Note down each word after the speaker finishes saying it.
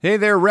Hey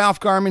there,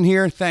 Ralph Garman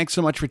here. Thanks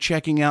so much for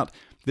checking out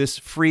this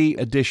free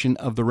edition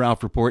of The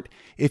Ralph Report.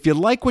 If you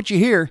like what you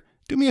hear,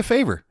 do me a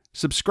favor.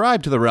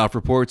 Subscribe to The Ralph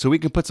Report so we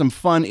can put some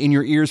fun in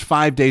your ears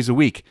 5 days a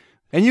week.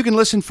 And you can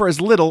listen for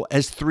as little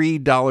as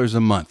 $3 a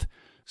month.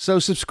 So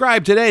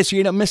subscribe today so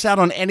you don't miss out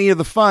on any of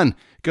the fun.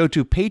 Go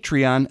to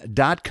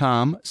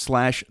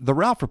patreon.com/The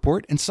Ralph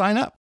Report and sign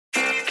up.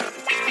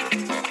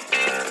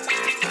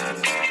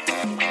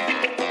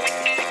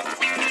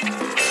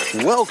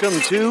 Welcome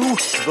to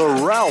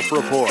The Ralph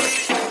Report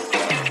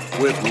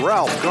with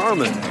Ralph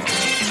Garman.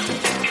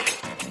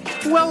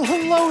 Well,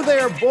 hello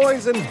there,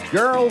 boys and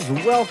girls.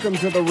 Welcome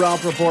to The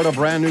Ralph Report, a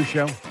brand new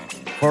show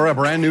for a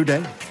brand new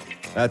day.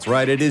 That's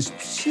right, it is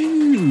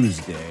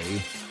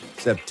Tuesday,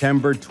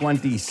 September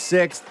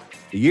 26th.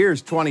 The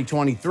year's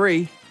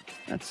 2023.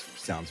 That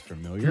sounds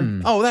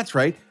familiar. Oh, that's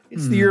right.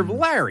 It's the year of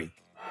Larry.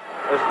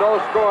 There's no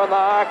score in the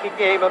hockey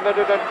game. 1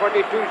 minute and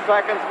 22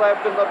 seconds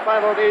left in the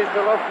penalties to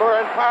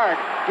LeFleur Park.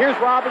 Here's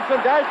Robinson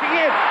dashing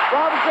in.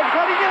 Robinson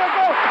cutting in a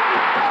goal.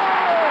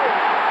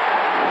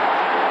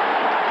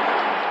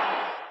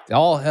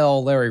 All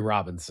hell, Larry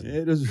Robinson.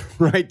 It is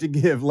right to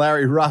give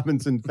Larry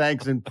Robinson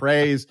thanks and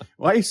praise.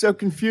 Why are you so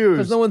confused?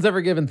 Because no one's ever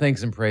given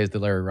thanks and praise to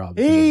Larry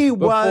Robinson. He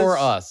before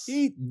was us.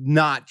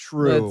 Not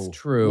true. That's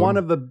true. One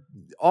of the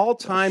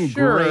all-time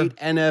great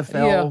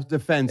NFL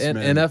defensemen.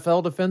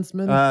 NFL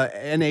defenseman?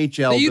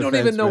 NHL You don't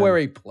even know defenseman. where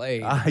he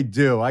played. I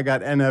do. I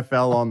got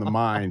NFL on the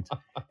mind.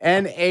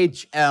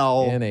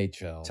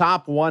 NHL.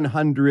 Top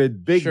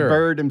 100. Big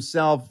Bird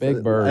himself.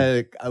 Big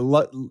Bird.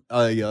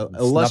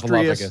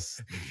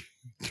 Illustrious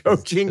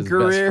coaching his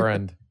career. Best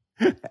friend.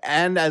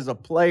 And as a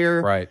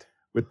player. Right.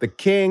 With the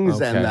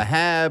Kings and the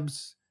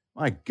Habs.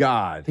 My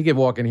God. He could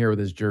walk in here with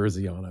his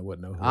jersey on. I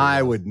wouldn't know who he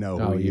I was. would know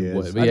No, who he you is.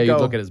 would. But yeah, you'd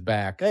look at his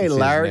back. Hey, and see his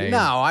Larry. name. No,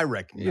 I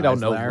recognize You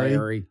don't know Larry.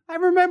 Larry. I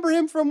remember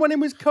him from when he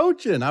was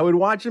coaching. I would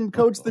watch him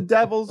coach the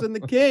Devils and the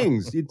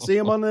Kings. You'd see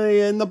him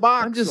in the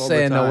box. I'm just all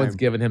saying the no time. one's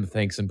given him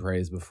thanks and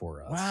praise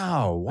before us.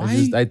 Wow. Why?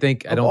 I don't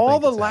think all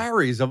the it's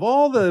Larrys, of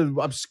all the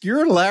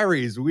obscure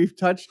Larrys we've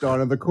touched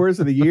on in the course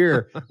of the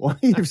year, why are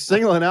you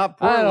singling out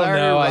poor I don't Larry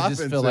know.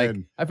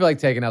 Robinson? I feel like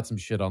taking out some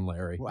shit on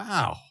Larry.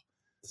 Wow.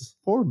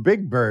 Poor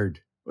Big Bird.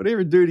 What did he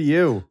ever do to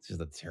you? It's just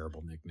a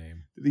terrible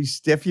nickname. Did he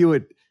stiff you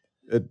at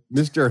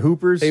Mr.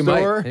 Hooper's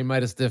store? He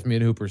might have stiffed me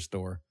in Hooper's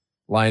store,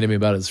 lying to me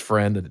about his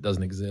friend that it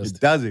doesn't exist. It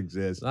does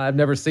exist. I've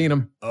never seen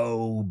him.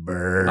 Oh,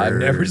 Bird. I've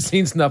never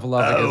seen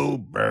Snuffleupagus. Oh,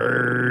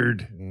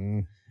 Bird.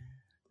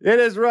 It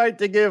is right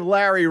to give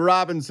Larry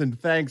Robinson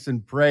thanks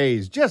and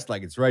praise, just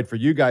like it's right for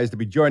you guys to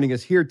be joining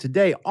us here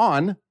today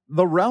on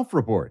The Ralph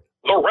Report.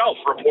 The Ralph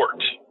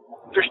Report.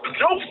 There's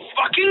no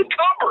fucking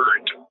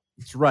cupboard.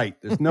 That's right.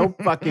 There's no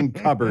fucking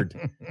cupboard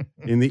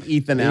in the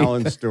Ethan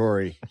Allen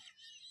story.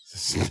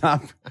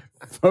 Stop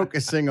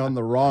focusing on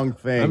the wrong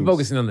thing. I'm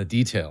focusing on the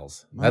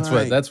details. That's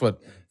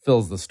what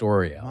fills the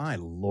story out. My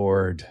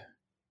Lord.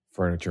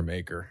 Furniture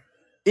maker.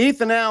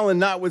 Ethan Allen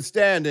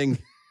notwithstanding,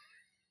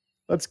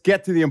 let's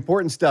get to the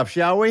important stuff,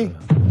 shall we?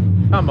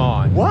 Come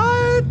on.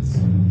 What?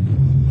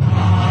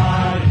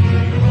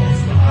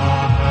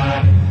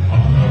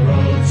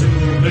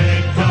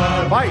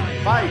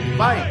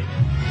 Fight.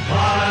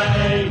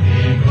 Fly,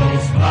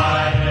 Eagles,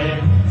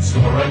 fly.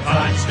 Score a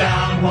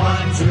touchdown,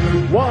 1, 2.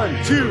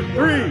 1, 2,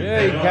 3.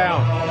 Yeah, you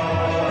count.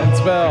 And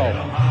spell.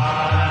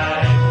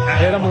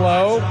 Hit them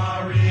low.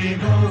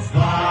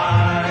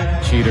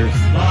 Cheaters.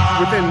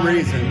 Within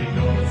reason.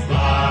 Eagles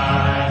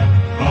fly.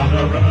 On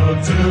the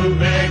road to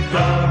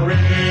victory.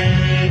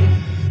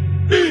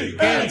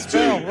 Can't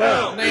spell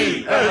right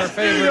name of our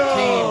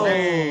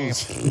favorite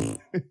team.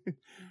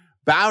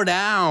 Bow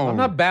down. I'm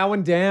not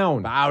bowing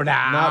down. Bow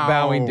down. Not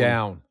bowing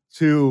down.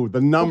 To the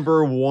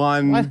number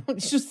Why one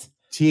don't you just...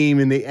 team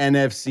in the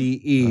NFC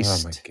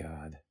East. Oh, my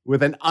God.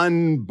 With an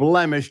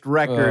unblemished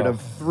record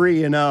of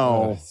 3-0.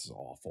 Oh, that's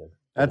awful.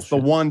 That's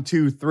Bullshit. the 1,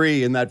 2,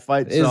 3 in that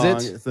fight Is song.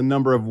 it? It's the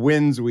number of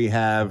wins we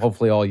have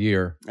Hopefully all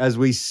year. as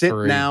we sit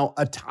 3. now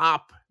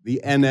atop the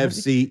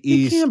NFC You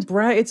East. can't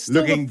brag. It's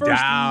still Looking the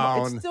first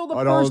down It's still the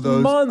on all first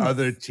those month.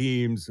 other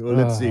teams. Well,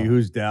 let's see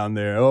who's down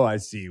there. Oh, I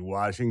see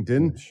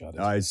Washington. Shut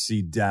it. I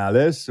see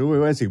Dallas.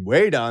 Oh, I see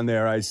way down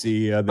there. I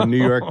see the New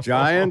York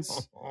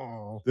Giants.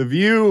 The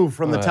view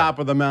from the top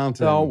of the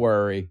mountain Don't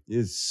worry.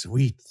 is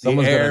sweet.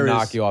 Someone's the going air to is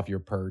knock you off your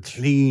perch.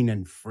 clean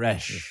and Your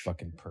fresh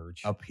fucking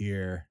perch. up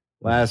here.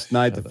 Last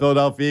night, the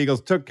Philadelphia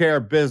Eagles took care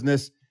of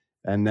business,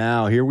 and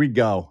now here we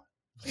go.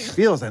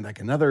 Feels like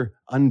another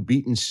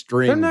unbeaten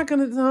string. They're not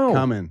going to know.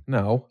 coming.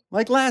 No.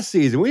 Like last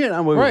season. We had Right.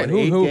 what,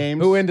 8 Who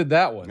games. who ended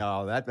that one?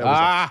 Oh, that was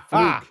a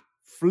fluke.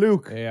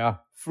 Fluke. Yeah.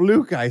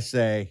 Fluke, I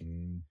say.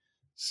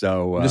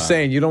 So I'm just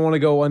saying, you don't want to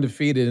go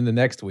undefeated into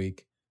next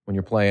week when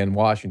you're playing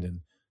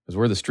Washington because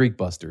we're the streak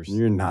busters.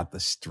 You're not the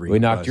streak We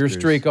knocked your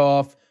busters. streak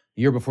off.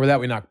 The year before that,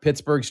 we knocked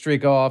Pittsburgh's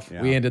streak off.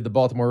 Yeah. We ended the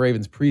Baltimore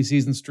Ravens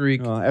preseason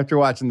streak. After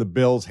watching the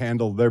Bills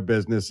handle their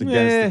business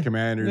against the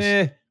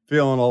Commanders,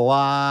 feeling a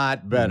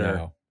lot better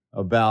No.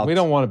 about. We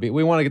don't want to be.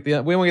 We want to get the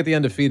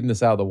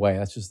undefeatedness out of the way.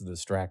 That's just a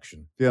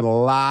distraction. Feeling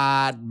a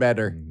lot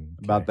better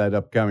Okay. about that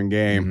upcoming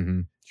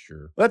game.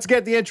 Sure. Let's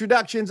get the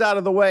introductions out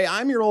of the way.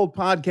 I'm your old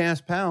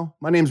podcast pal.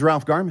 My name's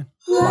Ralph Garman.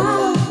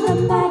 Ralph the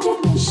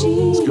Magic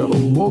Machine. He's got a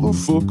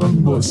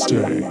motherfucking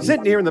Mustang.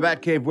 Sitting here in the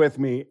Batcave with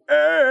me come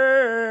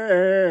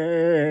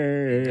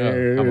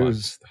on.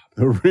 is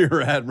the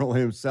Rear Admiral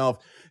himself,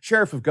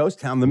 Sheriff of Ghost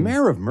Town, the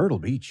Mayor of Myrtle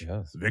Beach,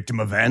 Yes.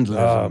 victim of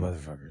vandalism,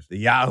 Motherfuckers. the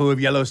Yahoo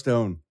of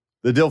Yellowstone,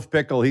 the Dilf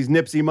Pickle. He's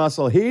Nipsey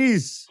Muscle.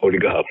 He's, Holy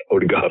God.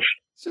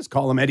 let's just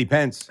call him Eddie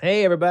Pence.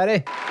 Hey,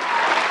 everybody.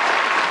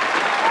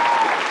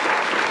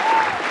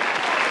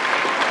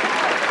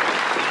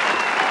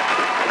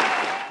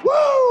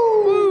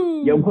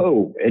 Woo! Yo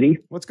ho, Eddie.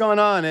 What's going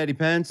on, Eddie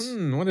Pence?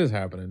 What is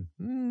happening?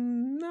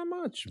 Not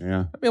much.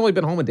 Yeah, I've only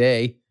been home a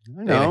day. I Day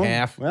and know. a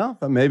half. Well,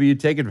 but maybe you'd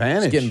take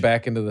advantage. Just getting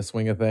back into the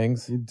swing of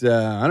things. You'd,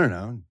 I don't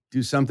know,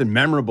 do something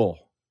memorable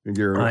with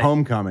your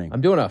homecoming.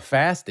 I'm doing a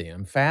fasting.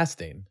 I'm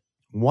fasting.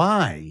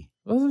 Why?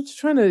 Well, I'm just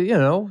trying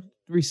to,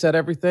 reset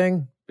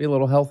everything, be a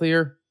little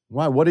healthier.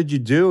 Why? What did you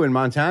do in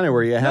Montana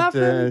where you have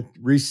to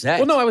reset?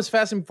 Well, no, I was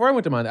fasting before I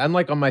went to Montana. I'm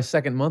like on my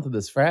second month of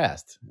this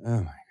fast. Oh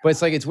my God. But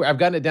it's like I've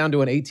gotten it down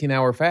to an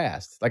 18-hour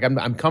fast. Like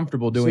I'm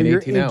comfortable doing so you're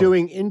 18 hours.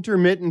 doing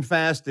intermittent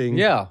fasting.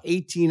 Yeah.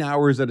 18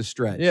 hours at a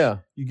stretch. Yeah.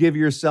 You give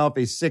yourself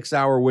a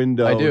 6-hour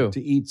window I do.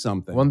 to eat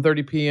something.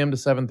 1:30 p.m. to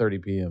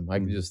 7:30 p.m. I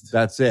can just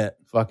That's it.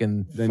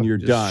 fucking Then you're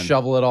just done.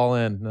 shovel it all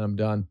in, and I'm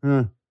done.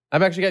 Huh.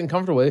 I'm actually getting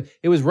comfortable with it.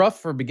 It was rough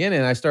for beginning.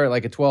 I started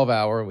like a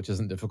 12-hour, which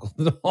isn't difficult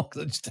at all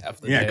because I just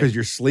have the Yeah, day. because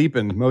you're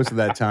sleeping most of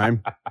that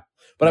time.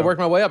 But I worked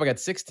my way up. I got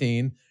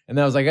 16, and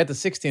then I got to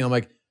 16. I'm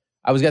like,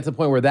 I was at the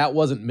point where that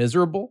wasn't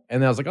miserable,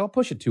 and then I was like, I'll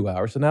push it 2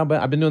 hours. So now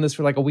I've been doing this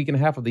for like a week and a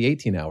half of the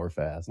 18-hour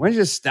fast. Why don't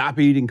you just stop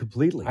eating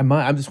completely? I'm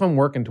just what I'm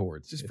working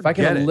towards. Just if I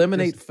can forget it.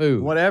 eliminate Just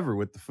food, Whatever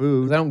with the 'cause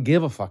food. I don't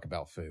give a fuck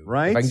about food.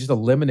 Right? If I can just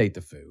eliminate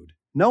the food.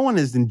 No one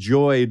has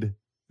enjoyed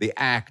the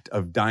act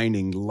of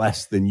dining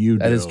less than you do.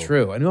 That is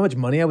true. I know how much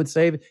money I would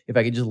save if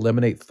I could just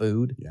eliminate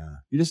food. Yeah.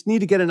 You just need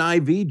to get an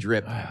IV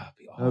drip It'd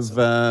be of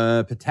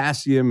awesome.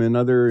 potassium and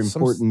other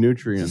Some- important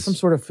nutrients. Some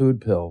sort of food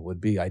pill would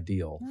be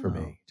ideal for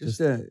me. Just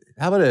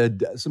how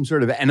about some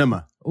sort of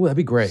enema? Oh, that'd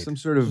be great. Some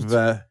sort of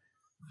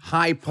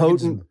high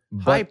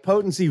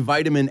potency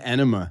vitamin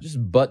enema. Just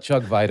butt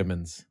chug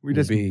vitamins We would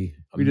just- be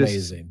We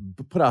amazing.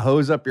 just put a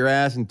hose up your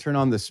ass and turn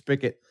on the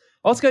spigot.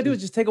 All it's got to do is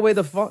just take away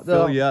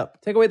Fill you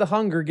up. take away the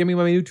hunger, give me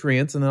my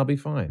nutrients, and I'll be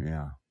fine.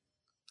 Yeah.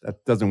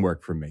 That doesn't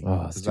work for me.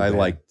 Oh, it's Because too I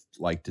bad.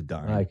 like to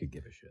dine. I could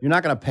give a shit. You're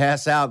not going to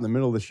pass out in the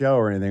middle of the show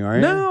or anything, are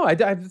you? No,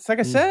 it's like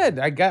I said.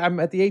 I'm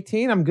at the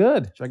 18. I'm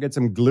good. Should I get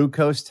some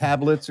glucose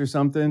tablets or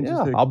something? Yeah,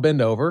 Just to I'll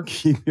bend over.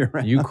 keep you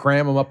around. You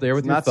cram them up there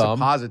with It's your not thumb.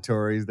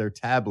 suppositories, they're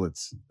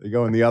tablets. They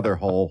go in the other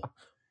hole.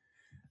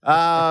 We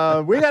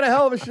got a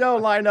hell of a show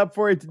lined up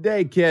for you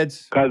today,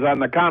 kids. Because on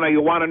the counter, you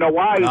want to know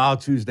why? Oh,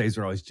 Tuesdays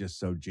are always just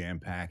so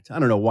jam-packed. I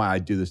don't know why I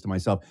do this to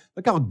myself.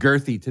 Look how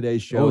girthy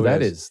today's show Oh,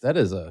 is. that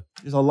is a.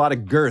 There's a lot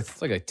of girth.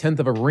 It's like a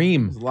tenth of a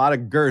ream. There's a lot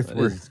of girth. That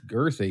is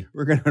girthy.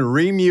 We're going to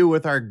ream you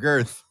with our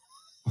girth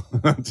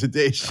on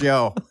today's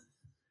show.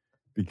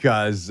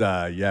 Because, we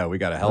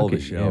got a hell of a Look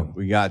at show. you.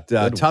 We got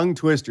Good one. Tongue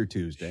Twister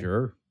Tuesday.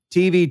 Sure.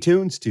 TV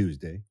Tunes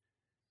Tuesday.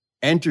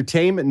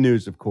 Entertainment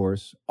news, of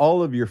course.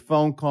 All of your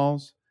phone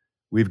calls.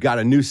 We've got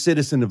a new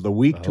Citizen of the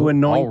Week to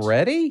anoint.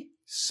 Already?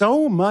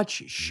 So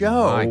much show.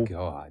 My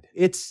God.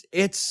 It's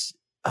It's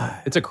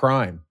a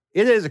crime.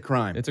 it is a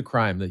crime. It's a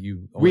crime that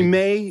you We only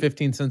may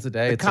 15 cents a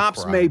day. the It's a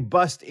cops crime. may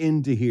bust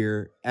into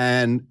here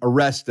and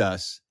arrest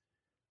us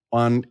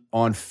on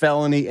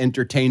felony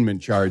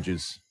entertainment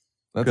charges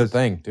That's the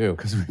thing, too.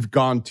 because we've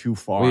gone too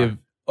far. We have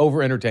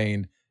over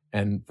entertained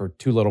and for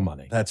too little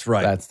money. That's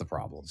right. That's the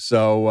problem.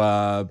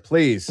 So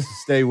please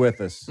stay with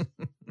us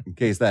in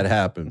case that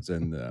happens,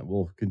 and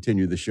we'll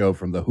continue the show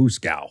from the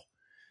Hooskow.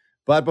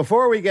 But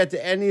before we get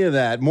to any of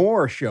that,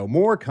 more show,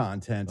 more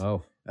content.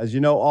 Oh, As you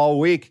know, all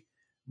week,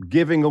 we're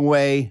giving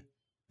away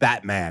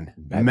Batman,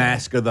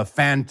 Mask of the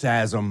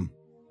Phantasm.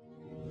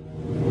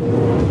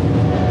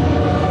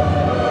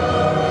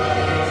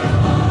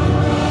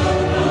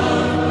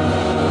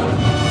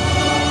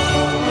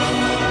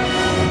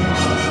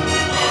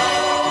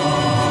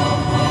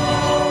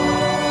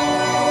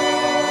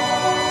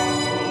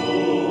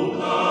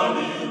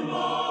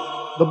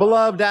 The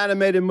beloved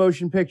animated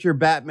motion picture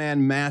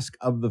Batman Mask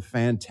of the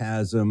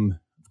Phantasm,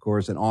 of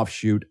course, an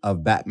offshoot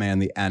of Batman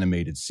the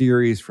Animated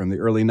Series from the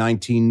early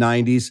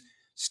 1990s,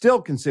 still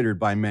considered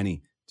by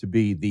many to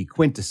be the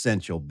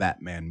quintessential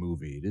Batman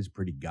movie. It is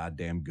pretty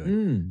goddamn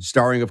good.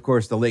 Starring, of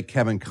course, the late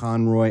Kevin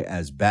Conroy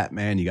as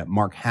Batman. You got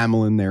Mark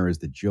Hamill in there as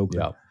the Joker.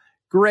 yeah.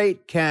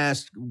 Great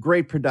cast,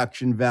 great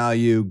production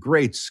value,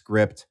 great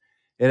script.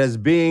 It is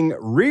being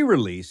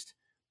re-released,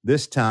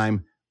 this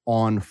time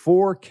on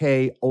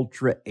 4K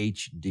Ultra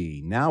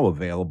HD, now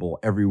available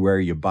everywhere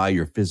you buy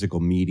your physical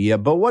media.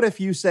 But what if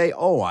you say,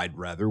 oh, I'd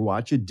rather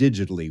watch it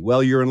digitally?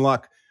 Well, you're in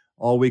luck.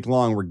 All week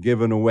long, we're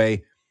giving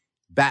away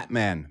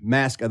Batman,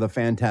 Mask of the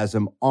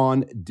Phantasm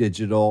on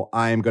digital.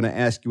 I am going to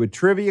ask you a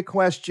trivia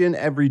question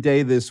every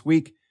day this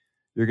week.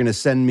 You're going to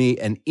send me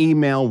an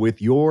email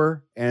with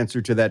your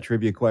answer to that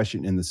trivia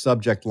question in the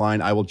subject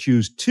line. I will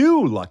choose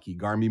 2 lucky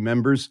Garmy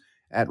members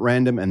at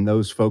random, and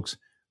those folks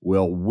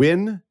will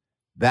win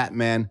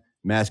Batman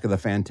Mask of the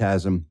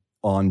Phantasm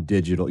on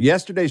digital.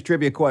 Yesterday's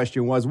trivia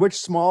question was, which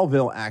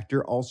Smallville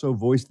actor also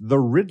voiced the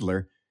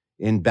Riddler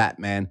in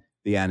Batman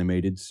the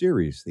Animated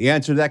Series? The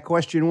answer to that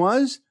question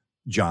was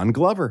John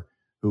Glover,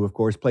 who, of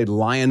course, played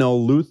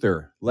Lionel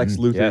Luthor, Lex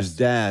Luthor's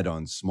dad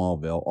on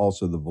Smallville,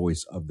 also the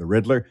voice of the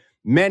Riddler.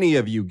 Many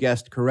of you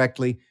guessed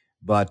correctly,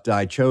 but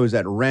I chose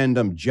at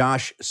random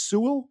Josh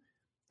Sewell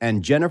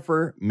and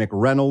Jennifer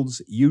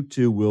McReynolds. You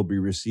two will be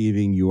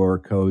receiving your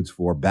codes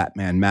for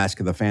Batman Mask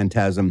of the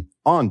Phantasm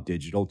on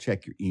digital.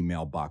 Check your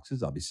email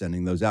boxes. I'll be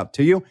sending those out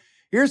to you.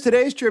 Here's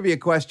today's trivia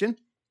question,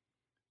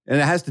 and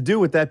it has to do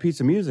with that piece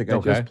of music I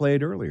just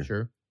played earlier.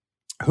 Sure.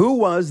 Who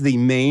was the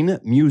main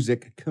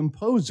music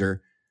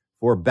composer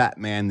for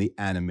Batman the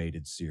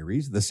Animated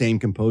Series? The same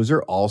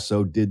composer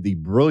also did the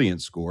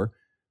brilliant score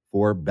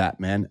for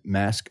Batman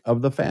Mask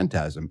of the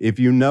Phantasm. If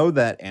you know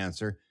that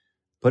answer,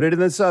 put it in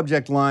the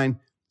subject line.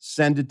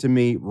 Send it to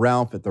me,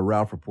 Ralph at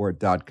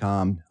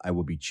theralphreport.com. I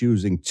will be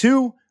choosing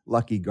 2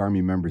 lucky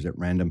Garmy members at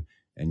random,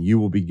 and you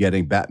will be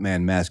getting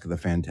Batman Mask of the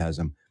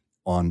Phantasm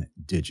on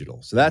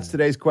digital. So that's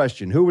today's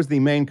question. Who was the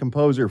main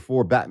composer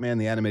for Batman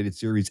the Animated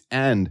Series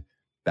and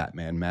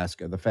Batman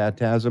Mask of the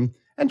Phantasm?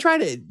 And try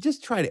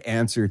to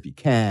answer if you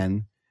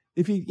can.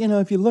 If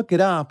you look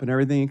it up and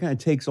everything, it kind of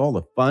takes all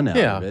the fun out of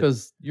it. Yeah,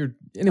 because I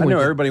know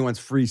everybody wants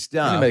free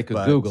stuff. Anybody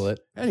could Google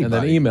it and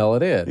then email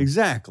it in.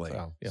 Exactly.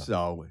 So,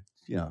 So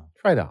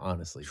try to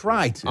honestly.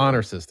 Try to.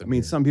 Honor system. I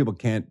mean, some people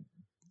can't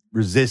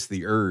resist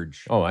the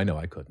urge. Oh, I know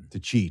I couldn't. To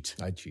cheat.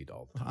 I'd cheat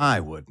all the time. I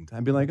wouldn't.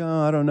 I'd be like,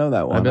 oh, I don't know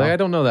that one. I'd be like, I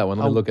don't know that one.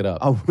 Let me look it up.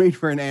 I'll wait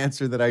for an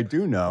answer that I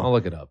do know. I'll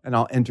look it up. And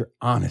I'll enter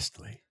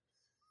honestly.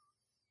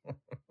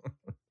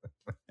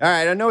 All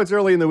right, I know it's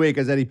early in the week,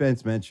 as Eddie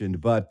Pence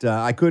mentioned, but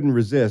I couldn't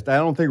resist. I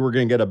don't think we're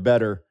going to get a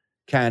better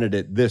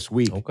candidate this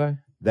week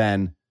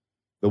than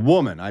the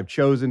woman I've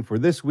chosen for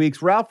this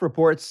week's Ralph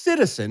Report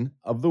Citizen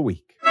of the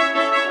Week.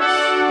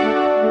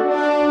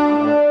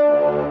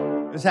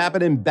 This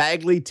happened in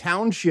Bagley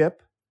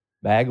Township.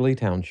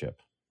 Michigan.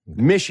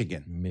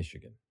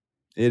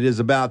 It is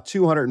about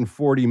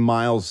 240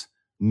 miles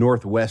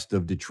northwest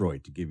of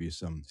Detroit, to give you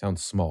some...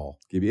 Sounds small.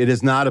 It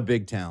is not a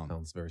big town.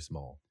 Sounds very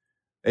small.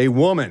 A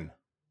woman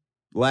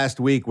last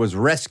week was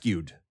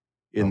rescued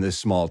in this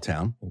small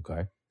town.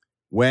 Okay.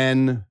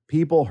 When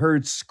people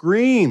heard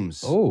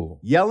screams,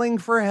 yelling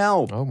for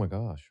help. Oh, my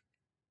gosh.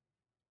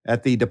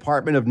 At the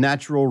Department of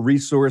Natural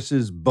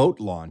Resources boat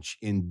launch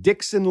in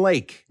Dixon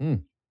Lake.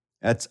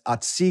 That's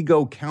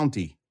Otsego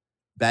County,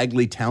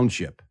 Bagley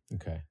Township.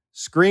 Okay.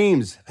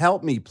 Screams,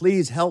 help me,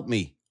 please help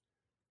me.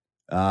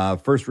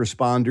 First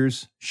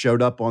responders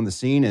showed up on the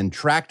scene and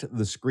tracked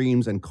the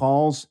screams and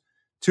calls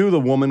to the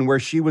woman where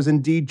she was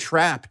indeed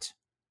trapped.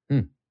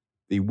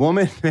 The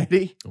woman,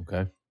 Eddie,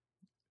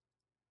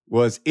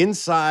 was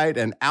inside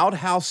an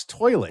outhouse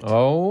toilet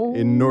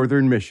in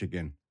northern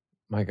Michigan.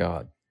 My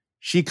God.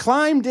 She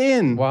climbed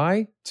in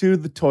to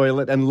the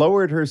toilet and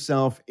lowered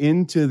herself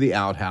into the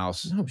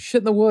outhouse. No, shit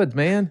in the woods,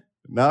 man.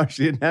 No,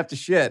 she didn't have to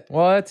shit.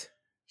 What?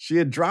 She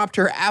had dropped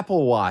her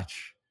Apple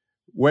Watch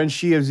when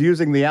she was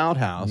using the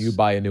outhouse. You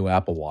buy a new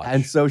Apple Watch.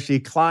 And so she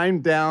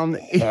climbed down.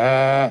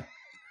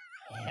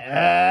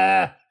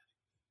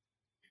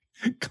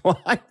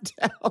 Climbed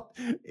down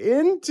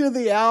into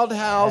the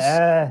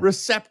outhouse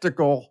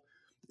receptacle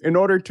in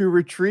order to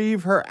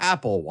retrieve her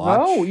Apple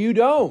Watch. No, you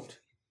don't.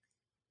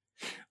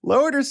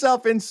 Lowered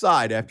herself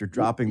inside after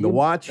dropping the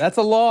watch. That's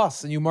a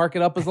loss, and you mark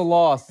it up as a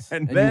loss,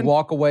 and then you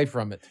walk away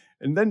from it.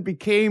 And then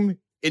became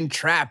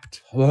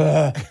entrapped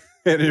and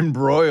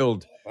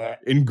embroiled,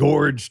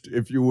 engorged,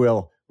 if you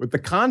will, with the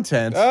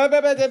contents.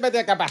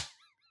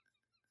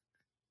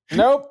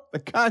 Nope. The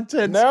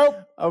contents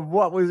of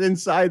what was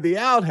inside the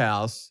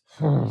outhouse.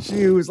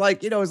 She was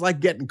like, it's like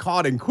getting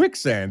caught in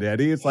quicksand,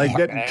 Eddie. It's like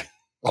getting...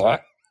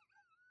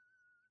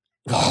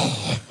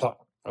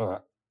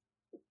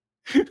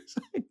 It's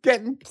like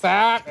getting...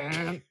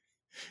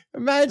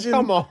 Imagine...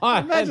 Come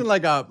on. Imagine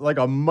like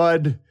a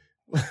mud...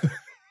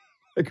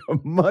 like a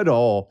mud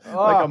hole.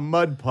 Like a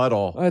mud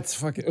puddle. That's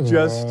fucking...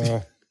 Just...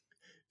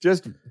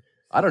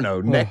 I don't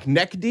know,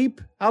 neck deep?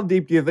 How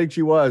deep do you think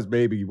she was,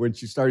 maybe, when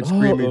she started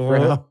screaming for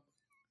help?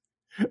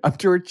 Up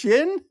to her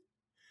chin?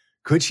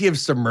 Could she have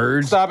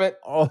submerged? Stop it.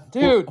 Oh.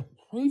 Dude,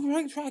 why are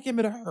you trying to get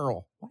me to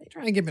hurl? Why are you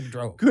trying to get me to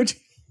drove?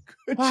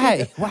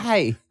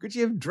 Why? Could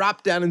she have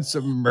dropped down and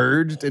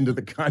submerged into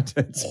the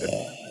contents?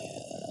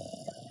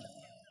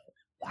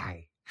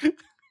 Why?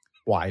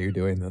 Why are you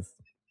doing this?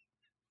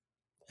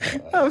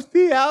 Of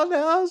the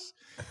outhouse?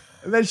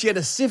 And then she had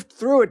to sift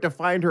through it to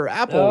find her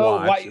Apple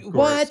Watch.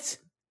 What?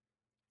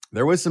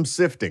 There was some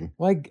sifting.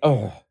 Well,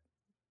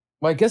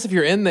 I guess if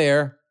you're in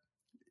there,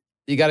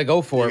 you got to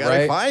go for it,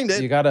 right? You got to find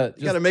it. You got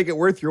to make it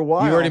worth your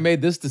while. You already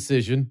made this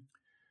decision.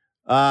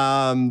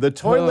 The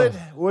toilet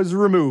was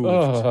removed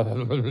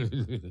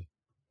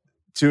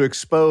to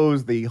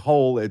expose the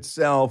hole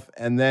itself,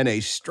 and then a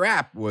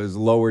strap was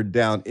lowered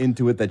down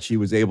into it that she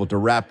was able to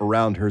wrap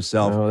around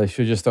herself. No, they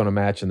should have just thrown a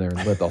match in there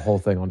and lit the whole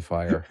thing on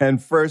fire.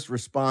 And first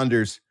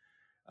responders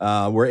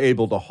were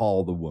able to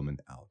haul the woman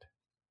out.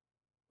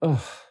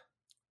 Ugh.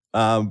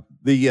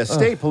 The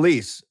state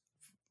police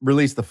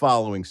released the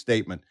following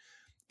statement.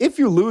 If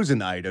you lose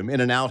an item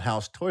in an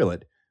outhouse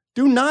toilet,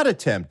 do not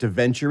attempt to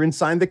venture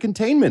inside the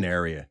containment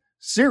area.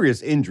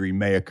 Serious injury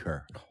may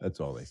occur. That's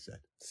all they said.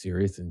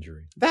 Serious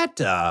injury. That,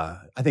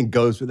 I think,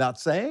 goes without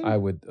saying. I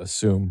would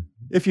assume.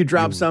 If you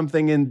drop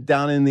something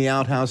down in the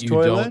outhouse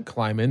toilet. You don't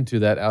climb into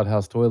that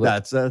outhouse toilet.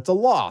 That's a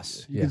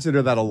loss. You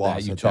consider that a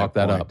loss. You chalk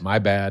that up. My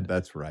bad.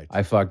 That's right.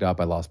 I fucked up.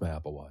 I lost my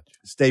Apple Watch.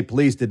 State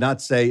police did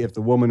not say if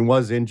the woman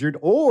was injured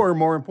or,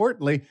 more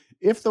importantly,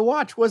 if the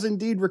watch was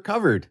indeed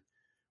recovered.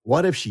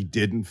 What if she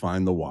didn't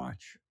find the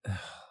watch?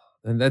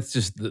 And that's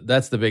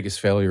the biggest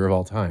failure of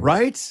all time.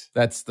 Right?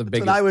 That's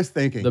biggest. What I was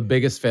thinking. The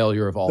biggest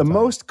failure of all time. The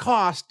most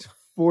cost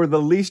for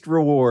the least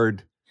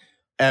reward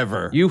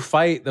ever. You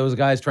fight those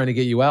guys trying to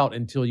get you out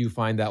until you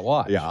find that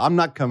watch. Yeah, I'm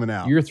not coming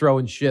out. You're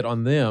throwing shit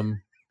on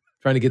them,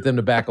 trying to get them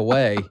to back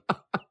away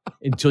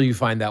until you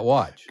find that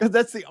watch. Because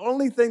that's the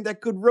only thing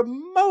that could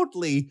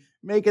remotely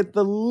make it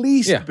the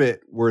least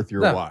bit worth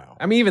your while.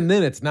 I mean, even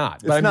then it's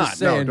not. It's I'm not. Just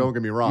saying, no, don't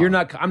get me wrong.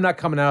 I'm not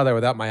coming out of there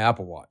without my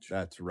Apple Watch.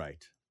 That's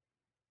right.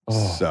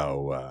 Oh.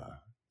 So,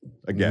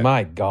 again.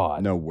 My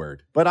God. No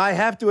word. But I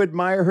have to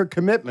admire her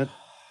commitment.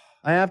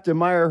 I have to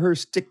admire her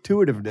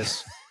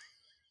stick-to-itiveness.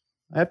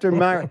 I have to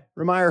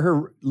admire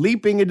her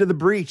leaping into the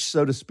breach,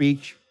 so to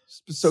speak.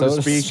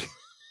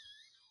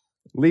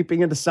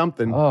 Leaping into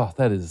something. Oh,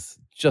 that is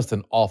just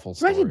an awful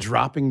story. Imagine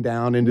dropping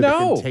down into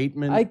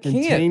the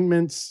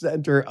containment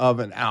center of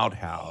an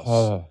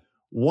outhouse.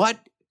 What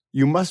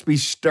you must be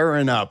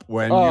stirring up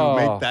when you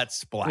make that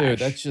splash. Dude,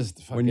 that's just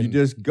fucking... When you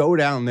just go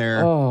down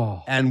there.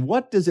 And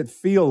what does it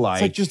feel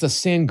like? It's like just a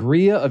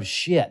sangria of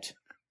shit.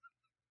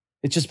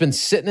 It's just been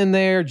sitting in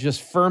there,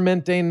 just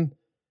fermenting.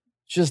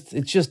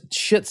 It's just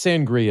shit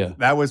sangria.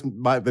 That was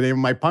the name of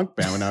my punk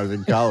band when I was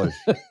in college.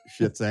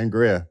 Shit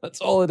sangria. That's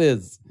all it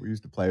is. We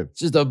used to play it.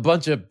 Just a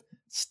bunch of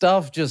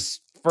stuff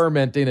just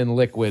fermenting in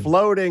liquid.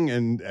 Floating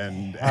and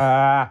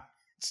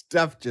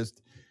stuff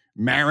just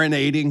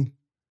marinating.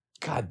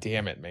 God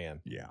damn it, man.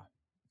 Yeah.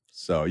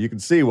 So you can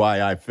see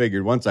why I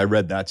figured once I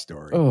read that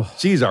story.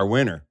 She's our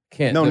winner.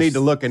 No need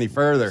to look any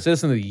further.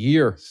 Citizen of the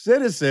Year.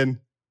 Citizen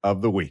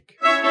of the Week.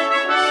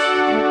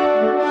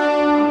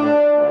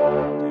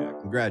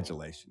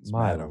 Congratulations,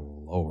 my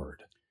madam.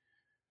 Lord.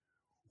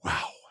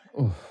 Wow.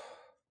 Oof.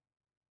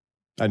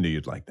 I knew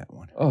you'd like that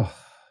one. Oh.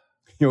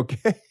 You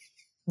okay?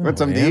 Want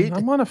something to eat?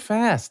 I'm on a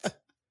fast.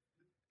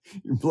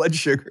 Your blood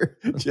sugar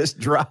just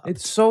dropped.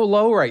 It's so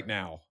low right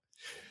now.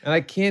 And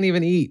I can't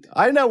even eat.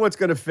 I know what's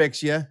going to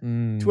fix you.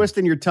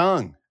 Twisting your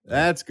tongue.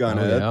 That's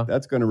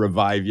gonna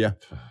revive you.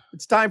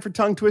 It's time for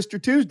Tongue Twister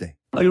Tuesday.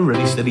 Are you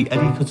ready, steady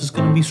Eddie? Because there's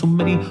going to be so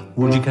many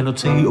words you cannot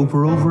say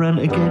over and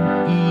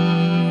again.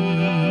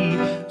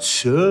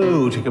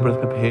 So take a breath,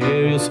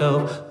 prepare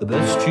yourself the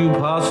best you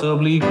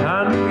possibly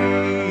can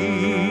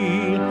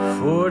be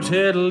for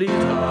Tiddly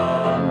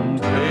Tongue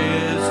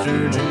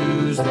Twister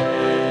Tuesday.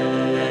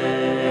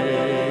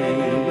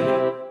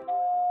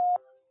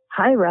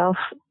 Hi, Ralph.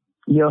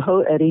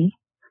 Yo-ho, Eddie.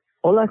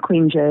 Hola,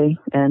 Queen J.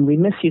 And we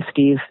miss you,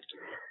 Steve.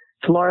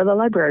 It's Laura, the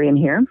librarian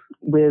here,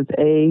 with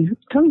a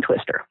tongue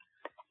twister.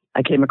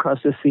 I came across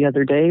this the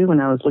other day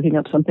when I was looking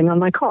up something on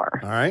my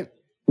car. All right.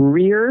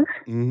 Rear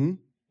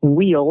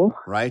wheel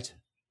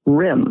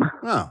rim.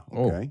 Oh,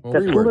 okay.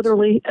 That's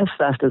literally as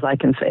fast as I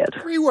can say it.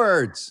 3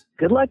 words.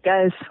 Good luck,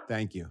 guys.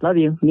 Thank you. Love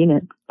you. Mean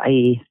it.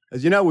 Bye.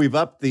 As you know, we've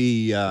upped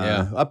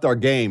our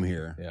game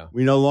here. Yeah.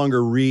 We no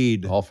longer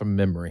read. All from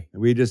memory.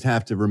 We just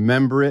have to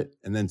remember it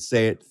and then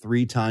say it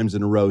 3 times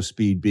in a row,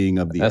 speed being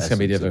of the essence. That's going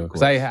to be difficult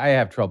because I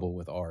have trouble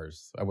with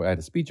R's. I had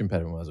a speech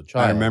impediment when I was a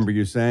child. I remember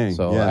you saying.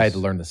 So I had to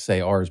learn to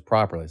say R's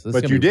properly. So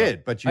but you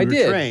did. But you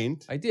were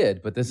trained. I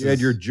did. But you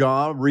had your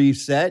jaw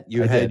reset.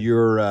 You had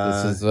your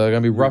this is going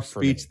to be rough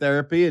for me. Speech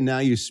therapy, and now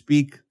you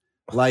speak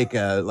like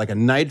a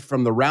knight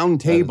from the round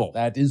table.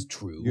 That is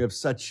true. You have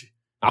such...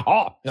 You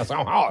have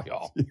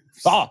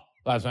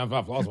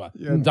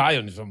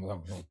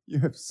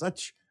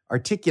such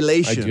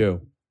articulation. I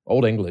do.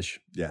 Old English.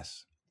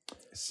 Yes.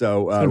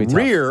 So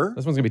rear.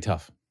 This one's going to be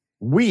tough.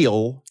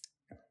 Wheel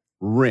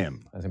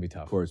rim. That's going to be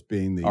tough. Of course,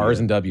 being the R's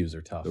and W's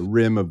are tough. The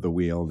rim of the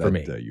wheel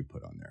that you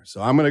put on there. So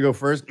I'm going to go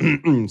first.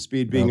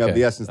 Speed being of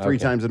the essence 3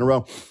 times in a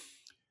row.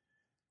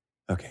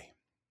 Okay.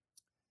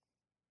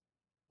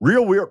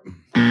 Real wheel.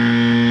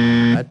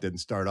 That didn't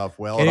start off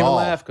well Can't at all.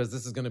 Can't even laugh because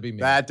this is going to be me.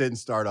 That didn't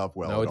start off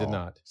well. No, at it did all.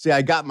 not. See,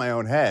 I got my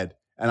own head,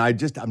 and I'm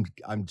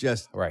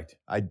just right.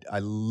 I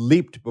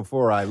leaped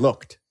before I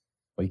looked.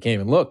 Well, you can't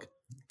even look.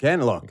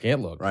 Can't look. You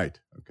can't look. Right.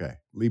 Okay.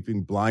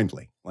 Leaping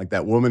blindly, like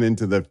that woman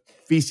into the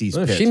feces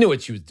pit. She knew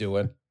what she was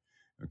doing.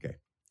 Okay.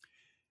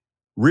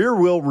 Rear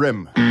wheel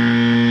rim.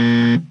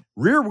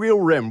 Rear wheel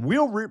rim.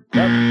 Rear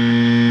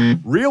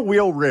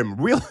wheel rim.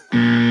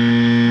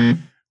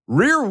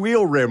 Rear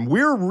wheel rim.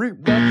 Rear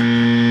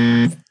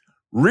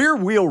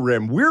wheel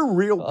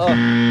rim.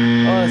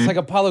 Oh, it's like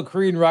Apollo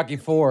Creed in Rocky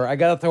IV. I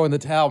got to throw in the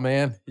towel,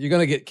 man. You're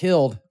going to get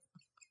killed.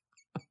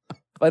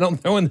 If I don't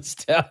throw in this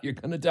towel, you're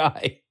going to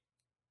die.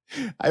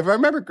 If I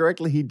remember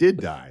correctly, he did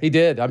die. He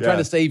did. I'm trying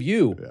to Yes. save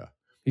you. Yeah.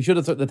 He should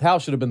have. The towel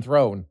should have been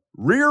thrown.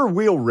 Rear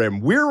wheel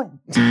rim. Rear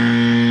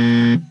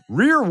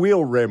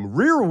wheel rim.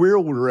 Rear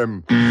wheel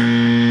rim.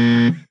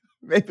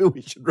 Maybe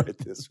we should write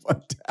this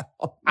one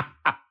down.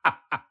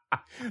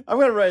 I'm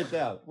going to write it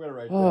down.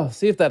 Oh,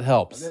 see if that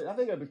helps. I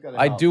think it's going to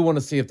I help. do want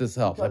to see if this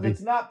helps. Because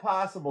it's not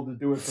possible to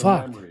do it from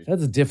Fuck, memory.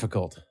 that's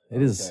difficult.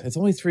 It is. Okay. It's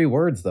only 3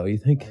 words, though. You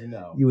think? I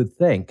know. You would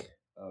think.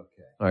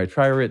 Okay. All right,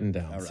 try written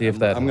down. All right, See if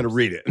that. I'm going to helps.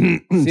 read it.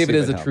 See if it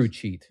is a helps. true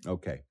cheat.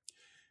 Okay.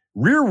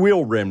 Rear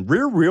wheel rim.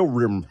 Rear wheel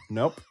rim.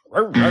 Nope.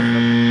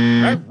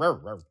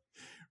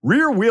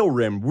 Rear wheel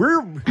rim.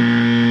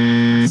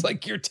 It's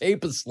like your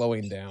tape is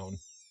slowing down.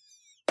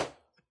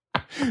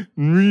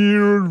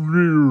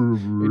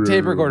 Your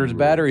tape recorder's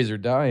batteries are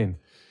dying.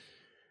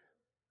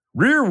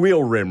 Rear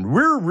wheel rim.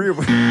 Rear. Oh,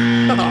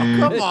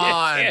 come You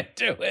on. can't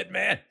do it,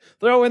 man.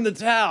 Throw in the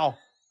towel.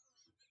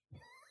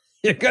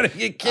 You're gonna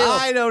get killed.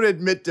 I don't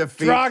admit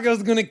defeat.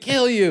 Drago's gonna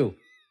kill you.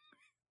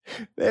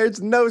 There's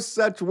no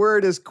such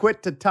word as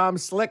quit to Tom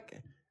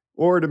Slick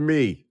or to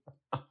me.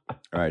 All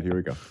right, here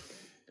we go.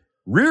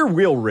 Rear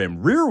wheel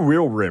rim. Rear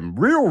wheel rim.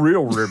 Rear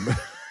wheel rim.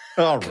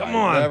 All right. Come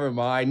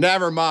on.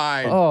 Never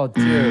mind. Oh,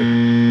 dude.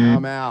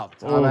 I'm out.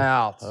 I'm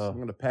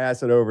going to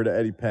pass it over to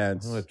Eddie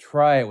Pence. I'm gonna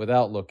try it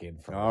without looking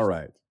first. All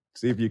right.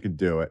 See if you can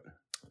do it.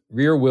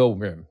 Rear wheel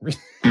rim.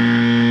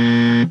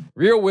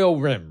 Rear wheel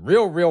rim.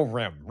 Real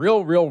rim.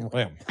 Real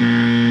rim.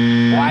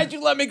 Why'd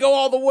you let me go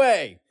all the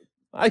way?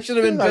 I should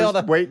have been I bailed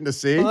was out. waiting to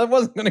see. Well, I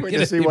wasn't going to Waiting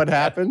get to see any what better.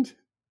 happened.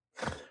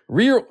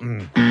 Real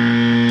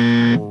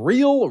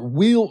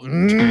wheel.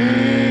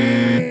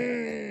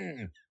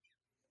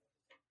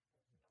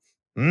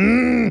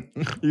 You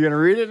going to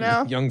read it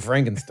now? Young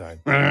Frankenstein.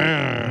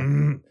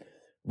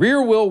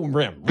 Rear wheel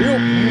rim.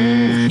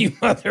 You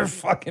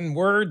motherfucking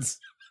words.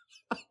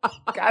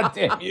 God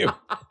damn you.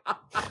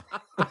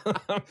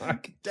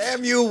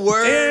 Damn you,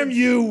 words. Damn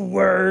you,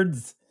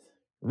 words.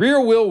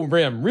 Rear wheel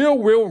rim. Real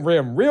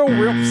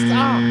rim.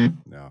 Stop.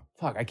 No.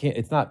 Fuck, I can't.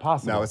 It's not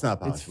possible. No, it's not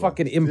possible. It's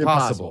fucking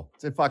impossible.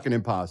 It's fucking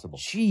impossible.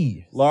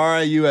 Gee.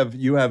 Laura, you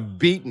have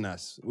beaten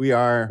us. We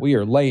are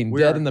laying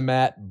dead in the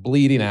mat,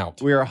 bleeding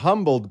out. we are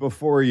humbled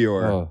before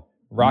your Oh,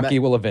 Rocky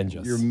will avenge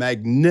us. your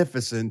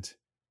magnificent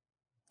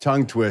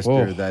tongue twister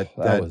Oh, that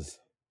was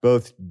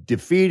both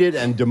defeated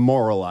and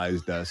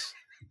demoralized us.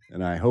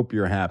 And I hope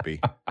you're happy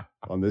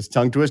on this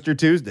Tongue Twister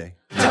Tuesday.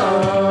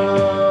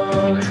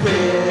 Tongue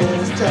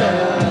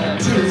Twister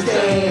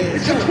Tuesday.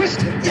 It's a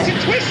twister. It's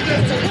a twister.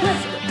 It's a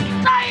twister.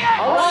 Say it.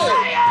 All right.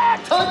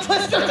 Say it. Tongue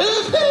Twister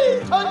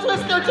Tuesday. Tongue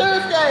Twister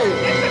Tuesday.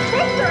 It's a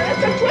twister.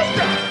 It's a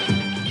twister.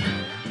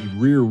 The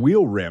rear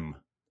wheel rim.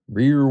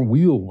 rear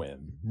wheel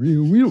rim.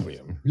 Rear wheel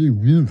rim. Rear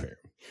wheel rim.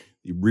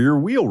 The rear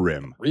wheel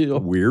rim.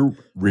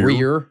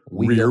 Real.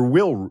 Rear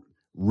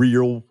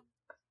wheel.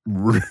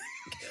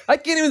 I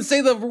can't even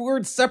say the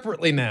word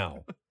separately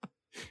now.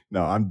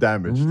 No, I'm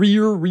damaged.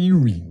 Rear.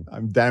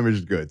 I'm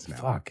damaged goods now.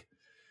 Fuck.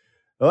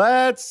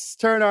 Let's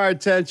turn our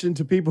attention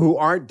to people who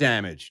aren't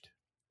damaged.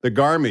 The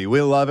Garmy.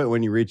 We love it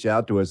when you reach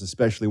out to us,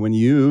 especially when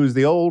you use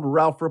the old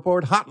Ralph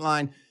Report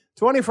hotline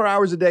 24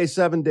 hours a day,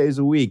 7 days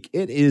a week.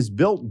 It is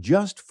built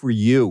just for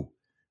you.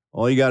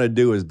 All you got to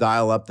do is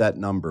dial up that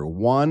number,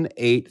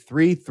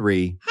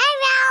 1-833. Hi,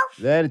 Ralph.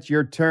 Then it's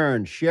your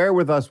turn. Share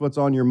with us what's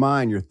on your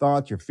mind, your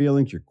thoughts, your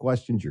feelings, your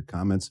questions, your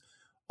comments.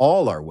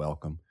 All are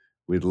welcome.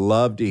 We'd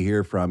love to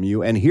hear from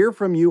you. And hear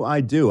from you,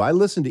 I do. I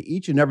listen to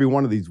each and every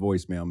one of these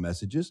voicemail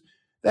messages.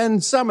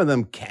 Then some of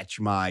them catch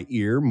my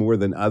ear more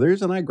than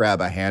others, and I grab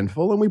a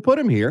handful and we put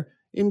them here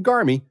in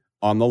Garmy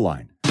on the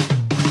line.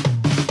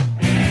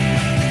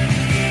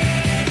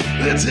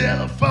 The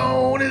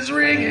telephone is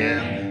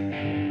ringing.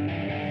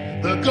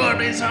 The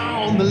Garmy's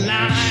on the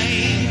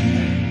line.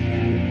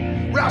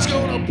 Ralph's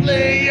gonna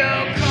play your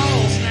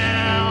calls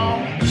now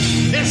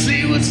and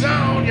see what's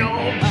on your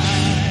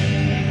mind.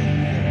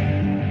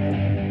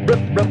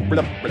 Blah,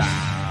 blah,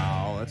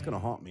 blah. That's going to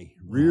haunt me.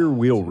 Rear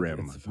wheel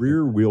rim.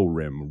 Rear wheel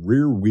rim.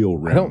 Rear wheel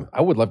rim.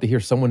 I would love to hear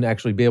someone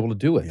actually be able to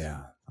do it.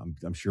 Yeah,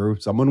 I'm sure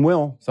someone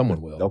will.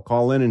 Someone will. They'll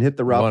call in and hit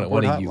the Ralph One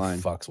Report of you hotline.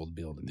 fucks will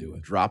be able to do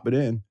it. Drop it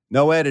in.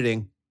 No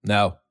editing.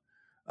 No.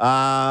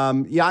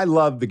 Yeah, I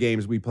love the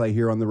games we play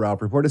here on the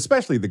Ralph Report,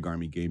 especially the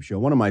Garmy Game Show,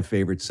 one of my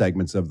favorite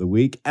segments of the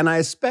week. And I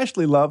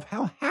especially love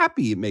how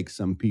happy it makes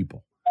some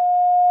people.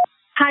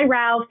 Hi,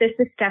 Ralph. This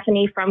is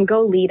Stephanie from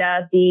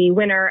Goleta, the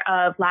winner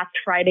of last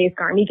Friday's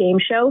Garmy Game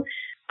Show.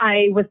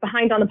 I was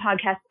behind on the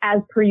podcast as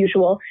per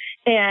usual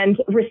and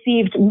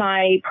received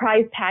my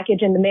prize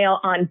package in the mail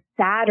on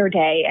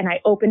Saturday. And I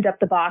opened up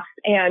the box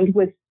and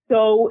was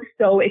so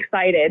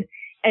excited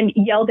and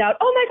yelled out,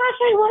 "Oh my gosh,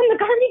 I won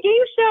the Garmy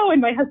Game Show." And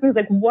my husband was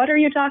like, "What are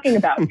you talking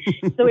about?"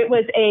 So it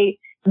was a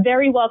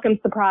very welcome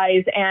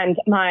surprise. And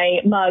my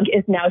mug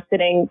is now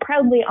sitting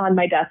proudly on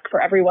my desk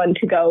for everyone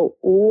to go,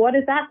 "What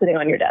is that sitting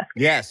on your desk?"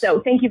 Yes.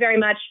 So thank you very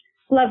much.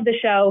 Love the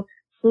show.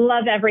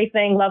 Love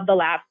everything. Love the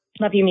laugh.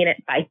 Love you, mean it.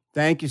 Bye.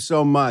 Thank you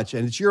so much.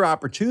 And it's your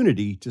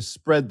opportunity to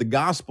spread the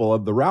gospel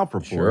of the Ralph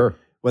Report. Sure.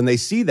 When they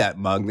see that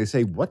mug, they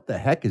say, "What the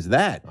heck is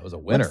that?" That was a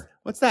winner.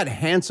 What's that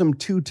handsome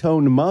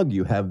two-tone mug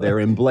you have there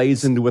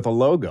emblazoned with a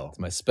logo? It's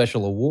my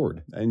special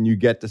award. And you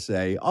get to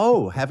say,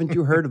 oh, haven't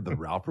you heard of the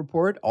Ralph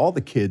Report? All the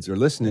kids are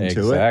listening to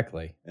it.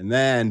 Exactly. And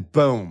then,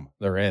 boom.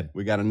 They're in.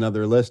 We got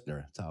another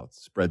listener. That's how it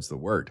spreads the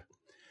word.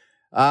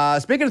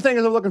 Speaking of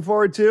things I'm looking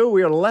forward to,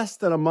 we are less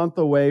than a month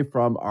away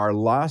from our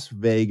Las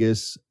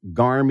Vegas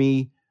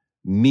Garmy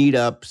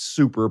Meetup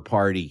Super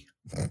Party.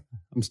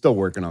 I'm still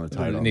working on the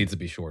title. It needs to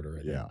be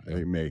shorter. Yeah,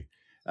 it may.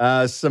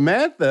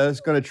 Samantha is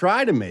going to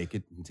try to make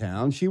it in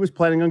town. She was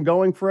planning on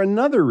going for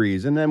another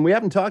reason, and we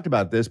haven't talked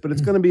about this, but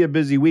it's going to be a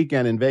busy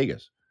weekend in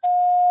Vegas.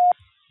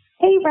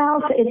 Hey,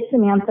 Ralph, it's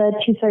Samantha,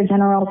 Two-Star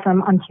General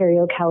from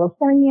Ontario,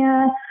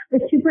 California.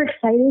 We're super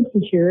excited to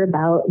hear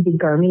about the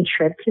Garmy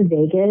trip to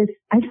Vegas.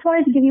 I just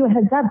wanted to give you a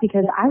heads up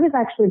because I was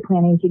actually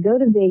planning to go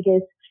to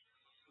Vegas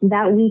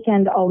that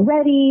weekend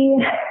already.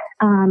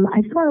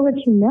 I just want to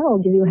let you know,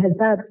 give you a heads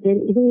up, that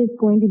it is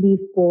going to be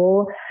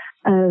full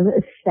of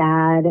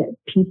sad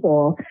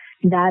people.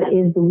 That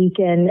is the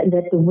weekend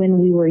that the When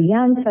We Were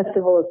Young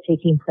festival is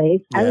taking place.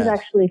 Yes. I was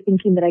actually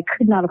thinking that I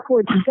could not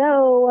afford to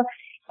go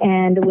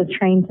and was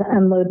trying to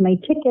unload my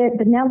ticket.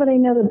 But now that I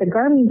know that the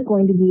Garmy is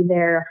going to be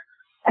there,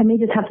 I may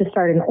just have to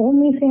start an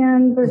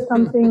OnlyFans or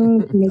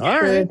something to make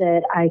sure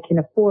that I can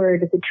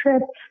afford the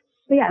trip.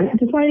 But yeah,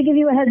 just wanted to give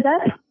you a heads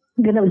up.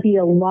 Going to be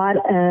a lot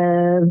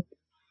of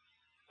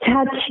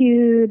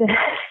tattooed,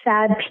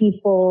 sad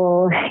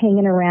people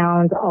hanging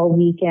around all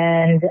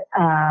weekend.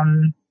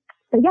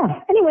 But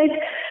yeah, anyways,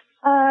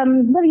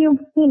 love you.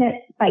 Mean it.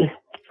 Bye.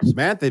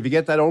 Samantha, if you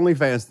get that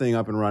OnlyFans thing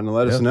up and running,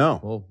 let us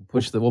know.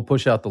 We'll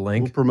push out the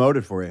link. We'll promote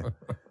it for you.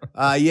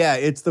 Yeah,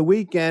 it's the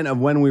weekend of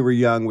When We Were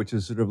Young, which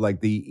is sort of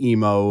like the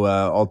emo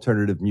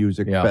alternative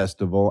music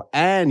festival,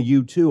 and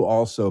U2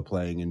 also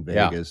playing in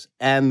Vegas,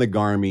 and the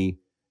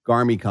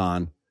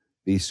GarmyCon,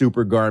 the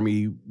Super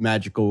Garmy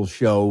Magical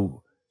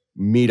Show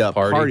Meetup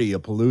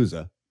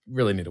Party-a-Palooza.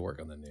 Really need to work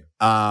on that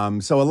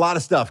name. So a lot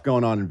of stuff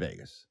going on in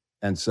Vegas,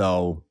 and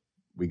so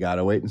we got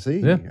to wait and see.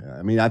 Yeah.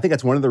 I mean, I think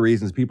that's one of the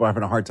reasons people are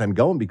having a hard time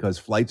going because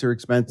flights are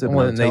expensive.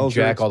 And they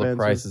jack all the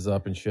prices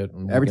up and shit.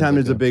 Every time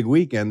there's a big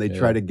weekend, they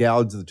try to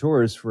gouge the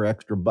tourists for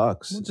extra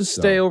bucks. We'll just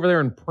stay over there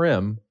in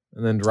Prim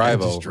and then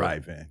drive over. Just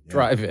drive in. Yeah.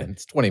 Drive in.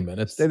 It's 20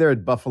 minutes. Stay there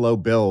at Buffalo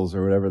Bill's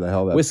or whatever the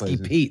hell that Whiskey place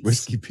is. Pete's.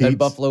 Whiskey Pete's. At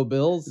Buffalo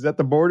Bill's. Is that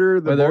the border?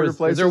 The border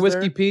place? Is there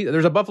Whiskey Pete?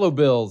 There's a Buffalo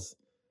Bill's.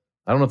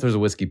 I don't know if there's a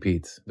Whiskey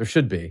Pete's. There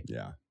should be.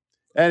 Yeah.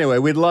 Anyway,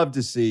 we'd love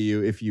to see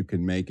you if you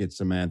can make it,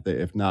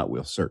 Samantha. If not,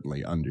 we'll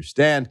certainly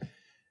understand.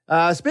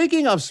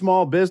 Speaking of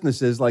small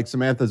businesses like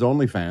Samantha's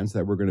OnlyFans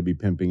that we're going to be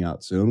pimping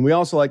out soon, we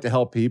also like to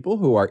help people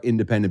who are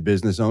independent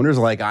business owners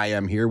like I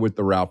am here with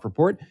the Ralph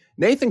Report.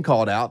 Nathan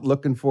called out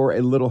looking for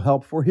a little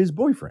help for his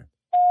boyfriend.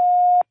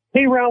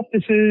 Hey, Ralph,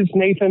 this is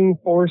Nathan,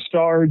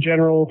 4-star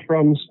general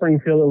from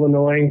Springfield,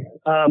 Illinois.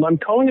 I'm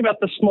calling about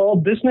the small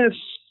business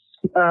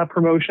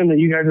promotion that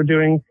you guys are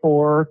doing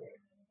for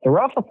the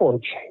Ralph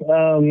Report.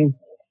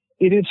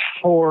 It is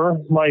for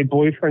my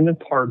boyfriend and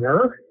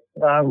partner,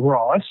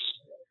 Ross.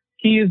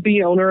 He is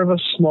the owner of a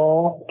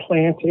small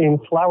plant and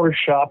flower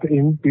shop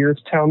in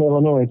Beardstown,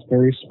 Illinois. It's a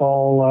very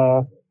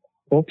small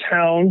little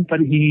town, but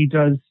he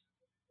does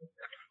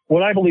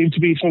what I believe to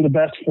be some of the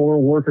best forward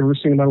work I've ever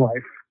seen in my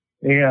life.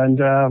 And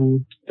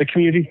the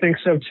community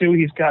thinks so too.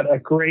 He's got a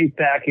great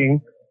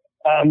backing.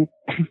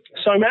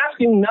 So I'm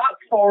asking not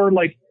for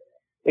like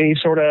any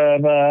sort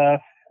of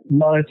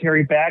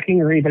monetary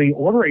backing or anybody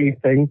order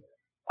anything.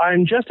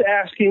 I'm just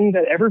asking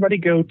that everybody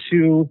go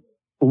to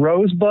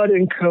Rosebud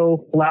 &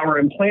 Co. Flower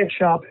and Plant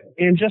Shop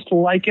and just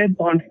like it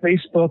on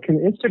Facebook and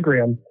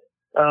Instagram.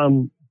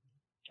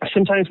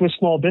 Sometimes with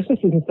small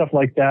businesses and stuff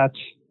like that,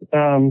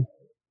 the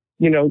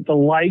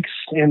likes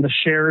and the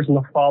shares and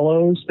the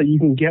follows that you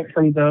can get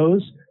from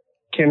those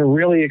can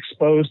really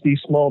expose these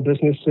small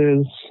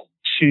businesses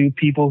to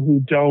people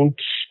who don't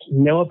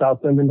know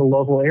about them in the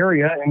local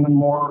area. And the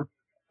more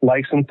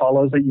likes and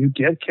follows that you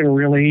get can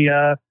really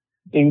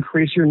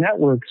increase your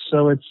network.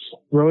 So it's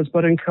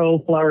Rosebud &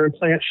 Co. Flower and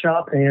Plant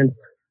Shop. And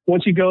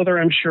once you go there,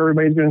 I'm sure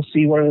everybody's going to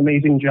see what an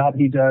amazing job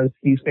he does.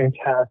 He's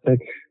fantastic.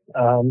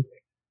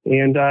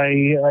 And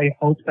I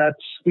hope that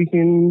we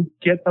can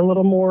get a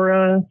little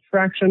more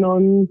traction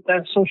on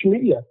that social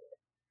media.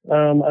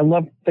 I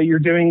love that you're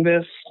doing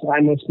this.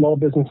 I'm a small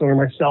business owner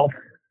myself.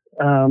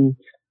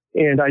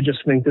 And I just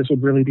think this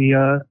would really be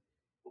a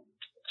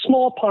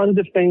small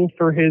positive thing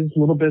for his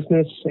little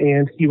business,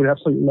 and he would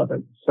absolutely love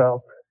it.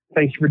 So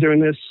thank you for doing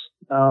this.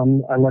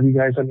 I love you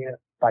guys.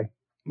 Bye.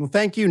 Well,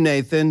 thank you,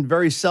 Nathan.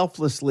 Very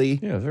selflessly.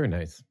 Yeah, very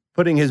nice.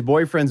 Putting his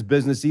boyfriend's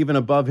business even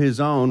above his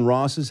own.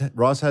 Ross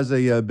has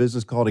a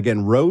business called,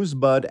 again,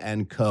 Rosebud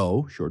 &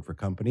 Co., short for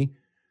company.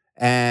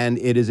 And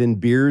it is in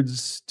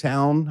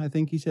Beardstown, I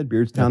think he said,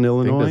 Beardstown,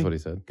 Illinois. I think that's what he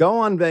said. Go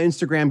on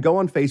Instagram, go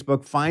on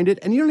Facebook, find it,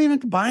 and you don't even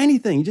have to buy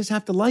anything. You just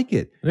have to like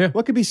it. Yeah.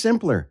 What could be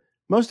simpler?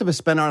 Most of us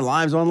spend our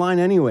lives online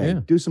anyway. Yeah.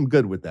 Do some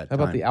good with that How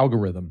about the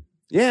algorithm?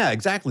 Yeah,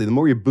 exactly. The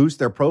more you boost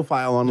their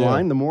profile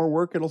online, the more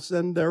work it'll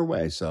send their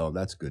way. So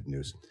that's good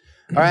news.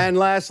 All right, and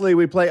lastly,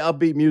 we play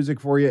upbeat music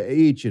for you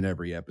each and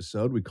every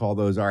episode. We call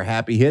those our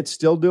happy hits.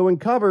 Still doing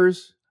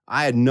covers.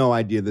 I had no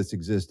idea this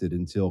existed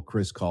until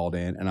Chris called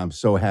in, and I'm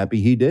so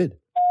happy he did.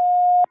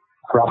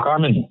 Ralph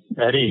Garman,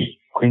 Eddie,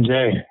 Queen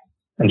J,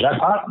 and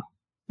Jackpot.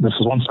 This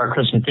is One Star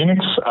Chris in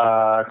Phoenix,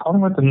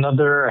 calling with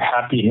another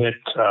happy hit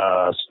 /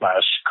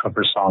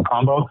 cover song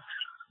combo.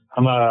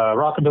 I'm a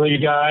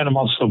rockabilly guy, and I'm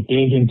also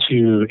big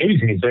into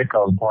 80s music. I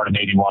was born in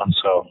 81,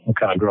 so I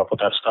kind of grew up with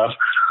that stuff.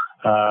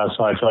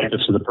 So I feel like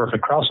this is the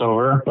perfect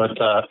crossover. But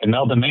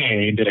Imelda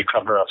May did a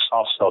cover of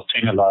Soft Cell's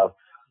Tainted Love.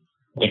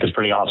 I think it's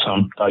pretty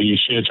awesome. You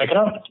should check it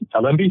out.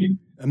 LMB.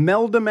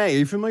 Imelda May. Are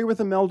you familiar with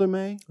Imelda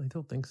May? I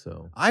don't think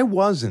so. I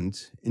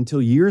wasn't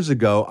until years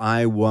ago.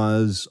 I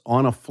was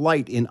on a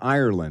flight in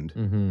Ireland.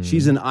 Mm-hmm.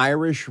 She's an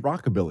Irish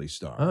rockabilly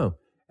star. Oh.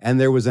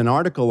 And there was an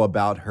article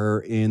about her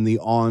in the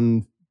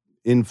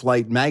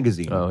In-Flight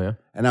magazine. Oh, yeah.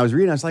 And I was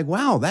reading, I was like,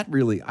 wow, that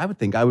really, I would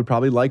think I would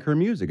probably like her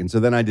music. And so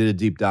then I did a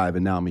deep dive,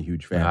 and now I'm a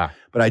huge fan.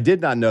 But I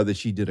did not know that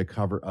she did a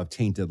cover of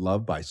Tainted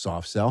Love by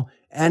Soft Cell,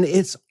 and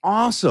it's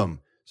awesome.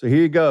 So here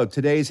you go.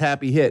 Today's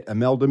happy hit,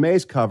 Imelda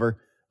May's cover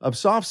of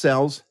Soft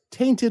Cell's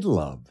Tainted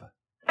Love.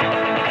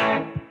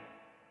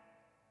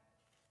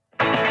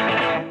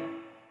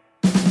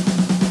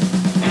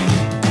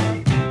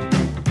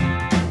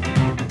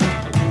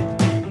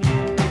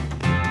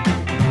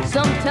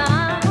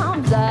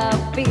 Sometimes I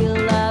feel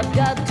I've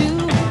got to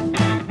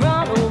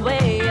run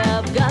away.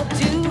 I've got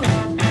to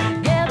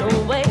get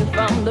away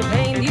from the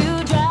pain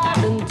you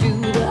drive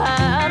into the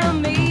heart of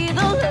me.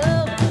 The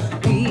love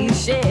we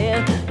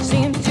share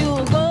seems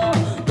to go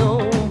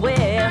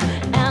nowhere,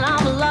 and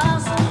I've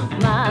lost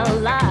my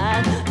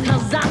life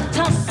 'cause I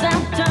toss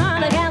and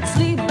turn. I can't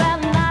sleep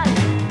at night.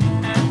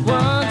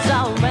 Once I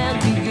ran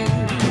to you,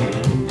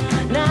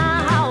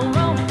 now I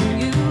run from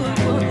you.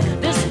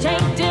 This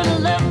tainted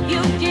love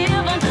you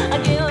given, I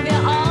give you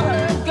all a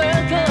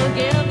girl could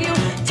give you.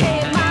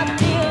 Take my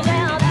tears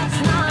and that's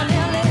not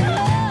nearly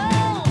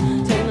all.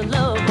 Tainted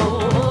love, oh,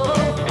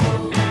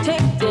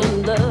 tainted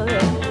love.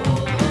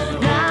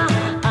 Now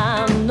I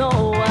know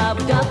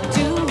I've got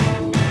to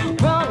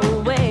run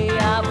away.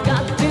 I've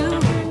got to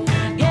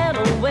get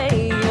away.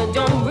 You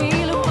don't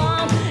really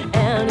want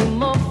any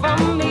more from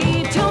me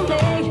to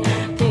make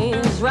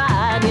things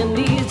right. You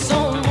need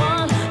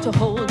someone to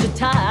hold you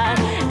tight,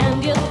 and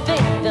you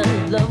think that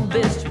love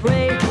is to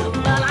pray.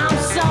 But I'm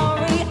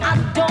sorry, I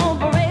don't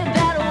pray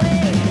that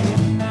way.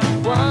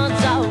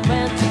 Once I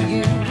ran to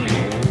you,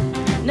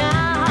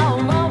 now I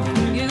run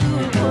from you.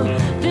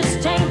 This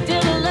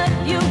tainted love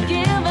you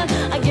given,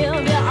 I give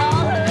you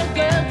all a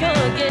girl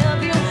could give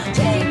you.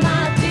 Take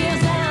my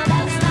tears and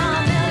that's not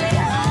nearly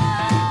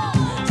all.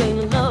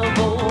 Tainted love,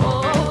 oh,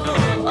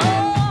 oh,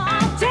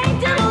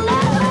 tainted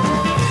love.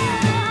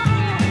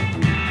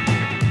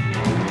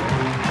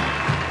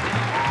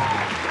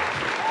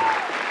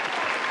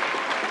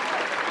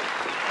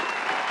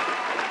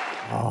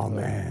 Oh,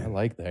 man. I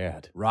like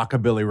that.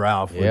 Rockabilly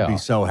Ralph would Yeah. be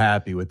so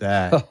happy with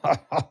that.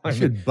 I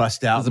should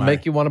bust out Does it my...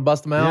 make you want to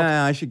bust them out?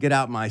 Yeah, I should get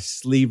out my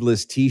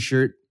sleeveless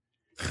T-shirt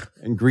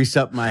and grease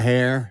up my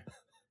hair,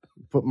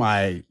 put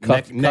my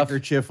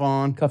neckerchief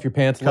on, cuff your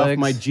pants cuff legs.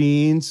 my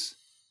jeans.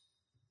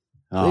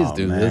 Please Oh,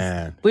 do man.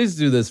 this. Please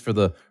do this for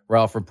the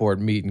Ralph Report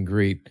meet and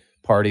greet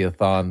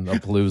party-a-thon, a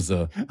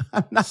palooza,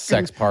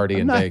 sex party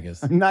in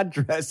Vegas. I'm not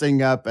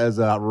dressing up as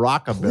a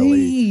rockabilly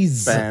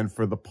Please. fan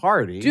for the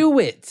party. Do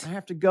it. I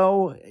have to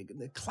go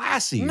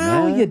classy,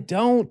 No, man. you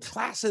don't.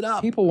 Class it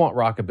up. People want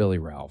rockabilly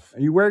Ralph.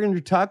 Are you wearing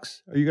your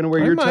tux? Are you going to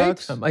wear I your might.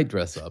 tux? I might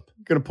dress up.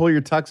 Going to pull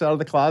your tux out of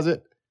the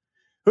closet?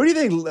 Who do you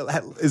think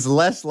is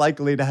less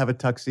likely to have a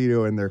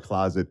tuxedo in their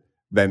closet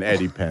than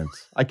Eddie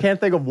Pence? I can't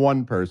think of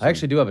one person. I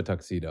actually do have a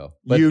tuxedo,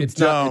 but You it's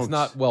don't.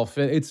 not well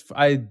fit.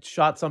 I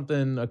shot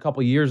something a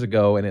couple years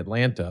ago in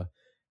Atlanta,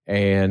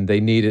 and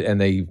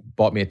they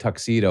bought me a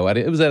tuxedo.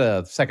 It was at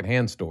a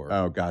secondhand store.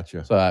 Oh,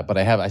 gotcha. So,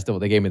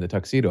 they gave me the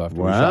tuxedo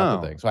after we shot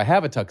Wow. the thing. So I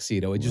have a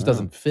tuxedo. It just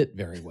doesn't fit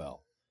very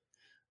well.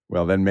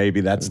 Well, then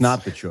maybe that's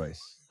not the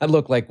choice. I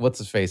look like what's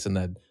his face in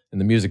the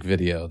music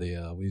video.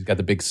 He's got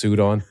the big suit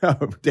on.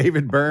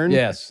 David Byrne?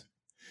 Yes.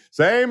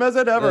 Same as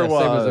it ever Yeah,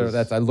 was. same as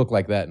ever. I look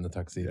like that in the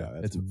tuxedo.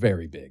 Yeah, it's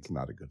very big. It's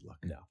not a good look.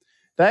 No.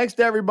 Thanks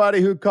to everybody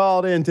who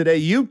called in today.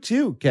 You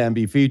too can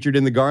be featured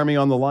in the Garmy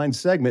on the Line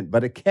segment,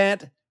 but it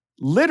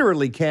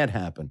literally can't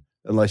happen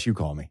unless you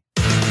call me.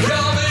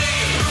 Call me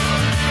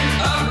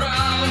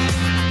around.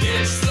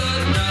 It's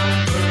the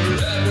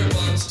number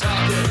everyone's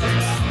talking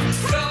about.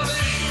 Call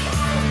me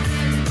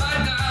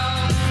right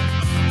now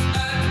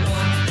at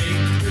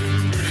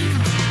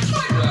 1-833.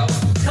 Hi,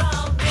 Ralph.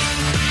 Call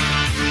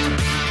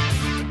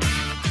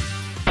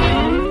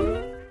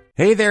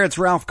Hey there, it's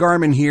Ralph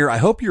Garman here. I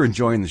hope you're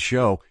enjoying the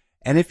show.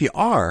 And if you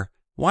are,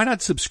 why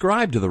not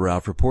subscribe to the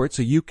Ralph Report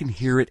so you can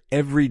hear it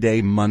every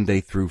day,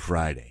 Monday through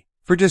Friday?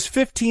 For just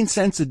 15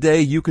 cents a day,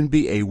 you can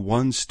be a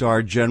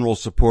one-star general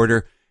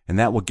supporter, and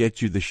that will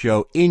get you the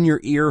show in your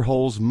ear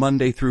holes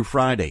Monday through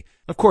Friday.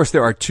 Of course,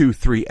 there are 2,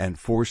 3, and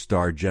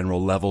 4-star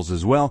general levels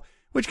as well,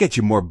 which get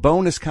you more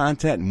bonus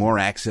content and more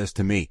access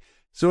to me.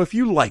 So if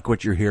you like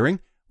what you're hearing,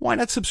 why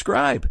not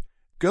subscribe?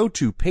 Go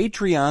to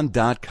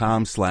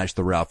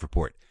patreon.com/The Ralph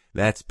Report.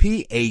 That's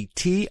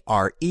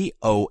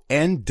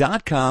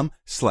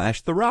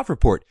patreon.com/The Ralph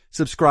Report.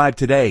 Subscribe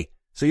today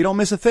so you don't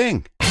miss a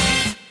thing.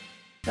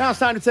 Now it's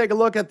time to take a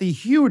look at the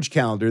huge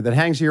calendar that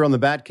hangs here on the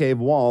Batcave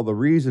wall. The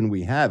reason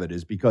we have it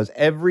is because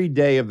every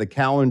day of the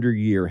calendar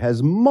year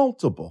has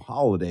multiple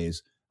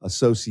holidays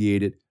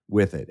associated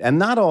with it. And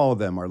not all of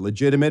them are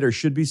legitimate or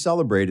should be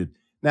celebrated.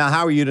 Now,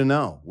 how are you to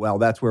know? Well,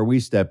 that's where we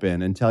step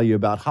in and tell you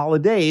about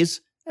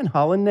holidays and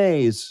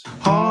holidays.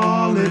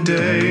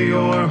 Holiday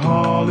or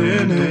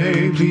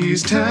holiday,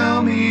 please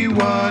tell me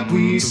what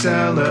we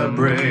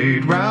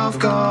celebrate. Ralph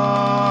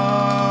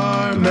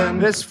Garman.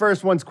 This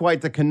first one's quite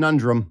the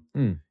conundrum.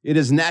 It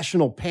is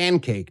National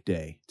Pancake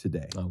Day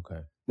today.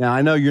 Okay. Now,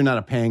 I know you're not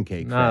a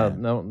pancake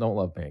fan. No, don't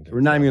love pancakes.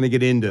 We're not even going to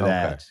get into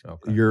that.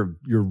 Okay. Your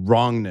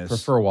wrongness.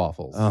 Prefer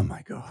waffles. Oh,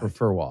 my God.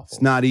 Prefer waffles.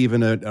 It's not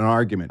even an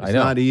argument. It's I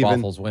know. not even.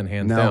 Waffles win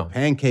hands no, down.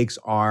 pancakes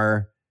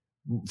are.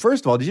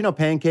 First of all, did you know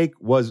pancake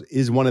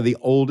is one of the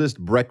oldest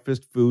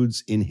breakfast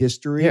foods in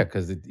history? Yeah,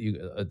 because a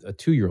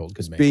 2-year-old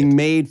could make being it.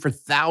 made for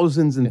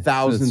thousands and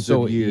thousands It's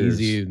so of years.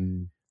 easy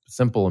and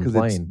simple and 'Cause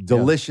plain. It's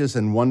delicious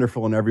and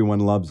wonderful, and everyone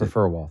loves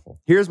Prefer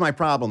waffle. Here's my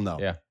problem, though.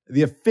 Yeah.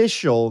 The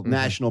official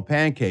National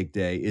Pancake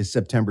Day is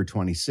September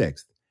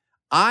 26th.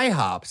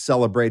 IHOP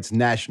celebrates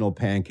National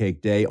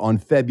Pancake Day on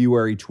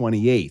February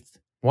 28th.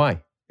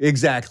 Why?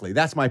 Exactly.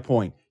 That's my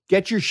point.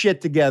 Get your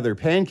shit together,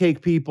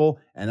 pancake people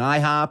and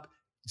IHOP.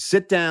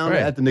 Sit down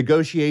at the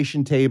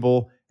negotiation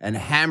table and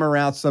hammer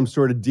out some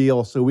sort of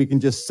deal so we can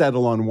just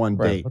settle on one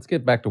date. Let's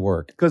get back to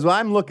work. Because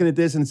I'm looking at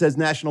this and it says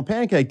National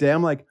Pancake Day.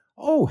 I'm like,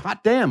 oh,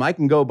 hot damn, I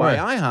can go by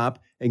IHOP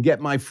and get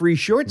my free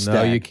short stack.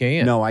 No, you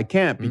can't. No, I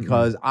can't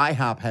because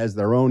IHOP has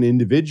their own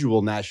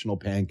individual National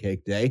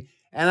Pancake Day.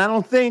 And I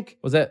don't think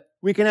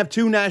we can have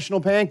two National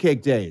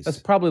Pancake Days. That's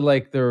probably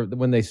like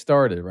when they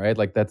started, right?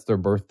 Like that's their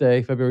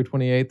birthday, February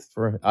 28th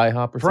for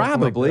IHOP or something.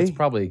 Probably. That's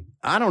probably.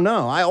 I don't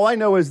know. All I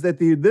know is that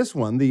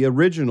the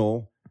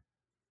original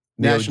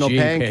National OG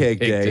Pancake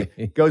Day.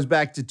 Day goes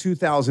back to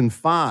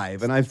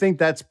 2005, and I think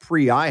that's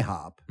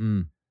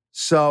pre-IHOP.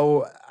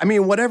 So, I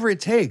mean, whatever it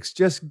takes,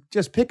 just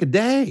pick a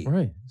day,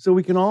 right? So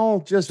we can all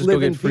just Go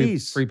live get in free,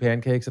 peace Free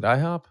pancakes at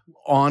IHOP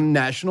on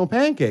National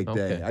Pancake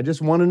Day. I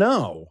just want to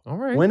know. All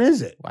right. When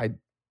is it?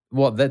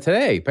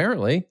 Today,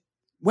 apparently.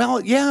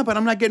 Well, yeah, but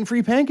I'm not getting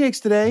free pancakes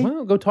today.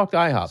 Well, go talk to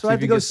IHOP. So I have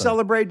to go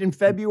celebrate in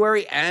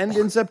February and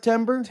in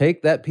September?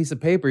 Take that piece of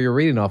paper you're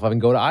reading off of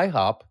and go to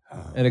IHOP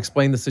and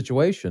explain the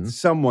situation.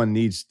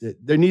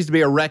 There needs to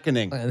be a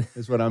reckoning,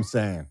 is what I'm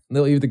saying.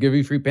 They'll either give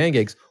you free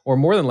pancakes or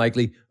more than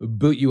likely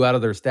boot you out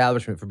of their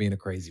establishment for being a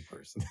crazy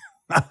person.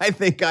 I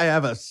think I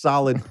have a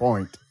solid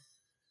point.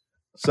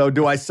 So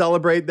do I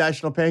celebrate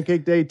National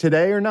Pancake Day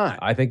today or not?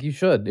 I think you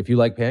should. If you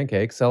like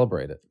pancakes,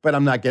 celebrate it. But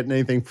I'm not getting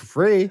anything for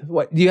free.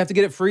 What? Do you have to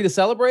get it free to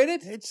celebrate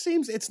it? It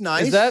seems it's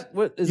nice. Is that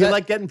what? You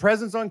like getting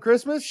presents on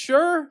Christmas?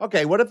 Sure.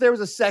 Okay, what if there was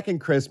a second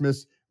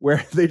Christmas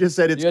where they just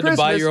said it's You had Christmas,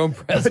 to buy your own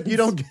but presents. you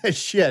don't get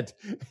shit.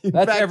 In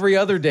That's fact, every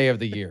other day of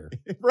the year.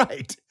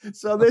 Right.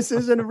 So this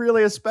isn't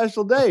really a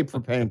special day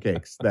for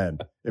pancakes then,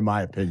 in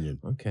my opinion.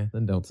 Okay,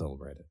 then don't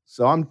celebrate it.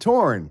 So I'm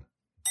torn.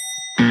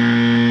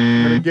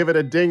 I'm going to give it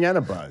a ding and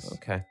a buzz.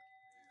 Okay.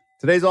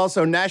 Today's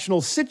also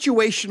National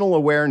Situational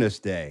Awareness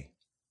Day.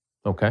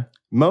 Okay.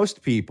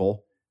 Most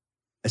people,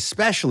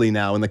 especially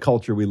now in the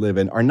culture we live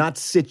in, are not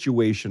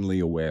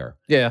situationally aware.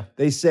 Yeah.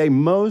 They say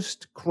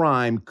most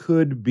crime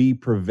could be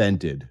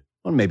prevented.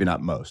 Well, maybe not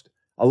most.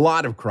 A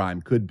lot of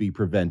crime could be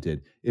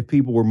prevented if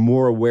people were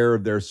more aware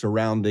of their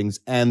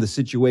surroundings and the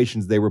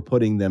situations they were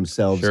putting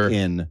themselves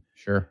in.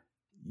 Sure.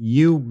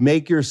 You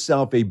make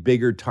yourself a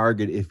bigger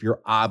target if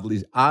you're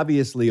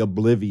obviously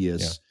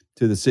oblivious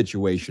to the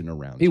situation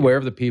around Be you. aware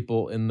of the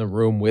people in the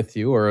room with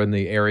you or in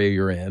the area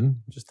you're in.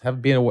 Just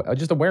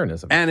just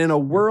awareness of it. And in a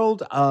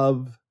world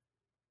of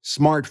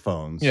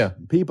smartphones,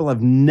 people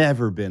have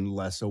never been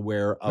less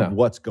aware of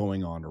what's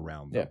going on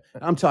around them.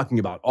 I'm talking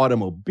about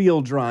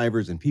automobile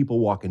drivers and people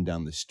walking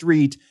down the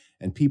street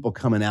and people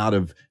coming out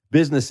of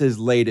businesses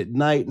late at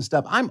night and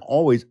stuff. I'm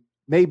always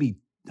maybe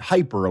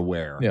hyper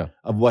aware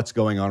of what's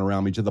going on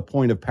around me to the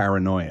point of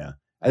paranoia.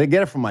 I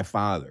get it from my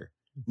father.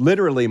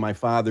 Literally, my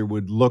father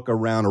would look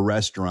around a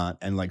restaurant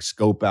and like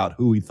scope out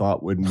who he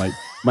thought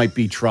might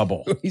be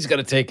trouble. He's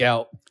going to take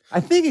out. I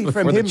think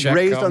from Before the him check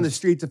raised on comes. the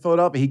streets of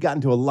Philadelphia, he got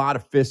into a lot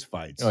of fist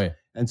fights. Oh, yeah.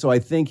 And so I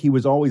think he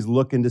was always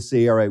looking to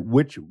see, all right,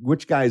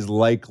 which guy's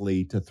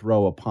likely to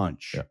throw a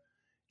punch. Yeah.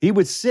 He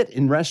would sit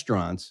in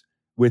restaurants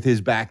with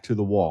his back to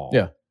the wall.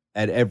 Yeah.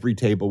 At every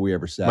table we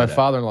ever sat My at.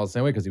 father-in-law the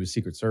same way because he was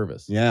Secret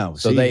Service. Yeah.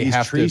 So see, they he's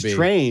have to be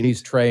trained.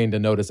 He's trained to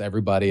notice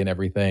everybody and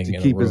everything. To in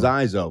a keep his room.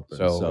 eyes open.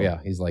 So yeah,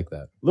 he's like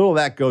that. Little of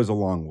that goes a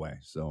long way.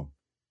 So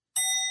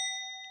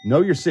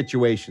know your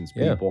situations,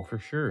 people. Yeah, for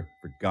sure.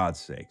 For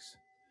God's sakes.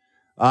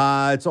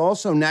 It's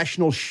also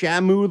National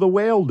Shamu the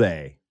Whale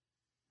Day.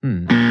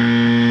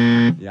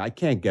 Yeah, I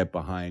can't get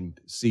behind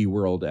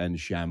SeaWorld and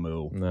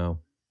Shamu.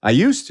 No. I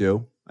used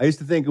to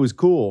think it was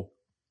cool.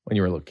 When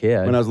you were a little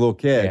kid. When I was a little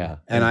kid. Yeah.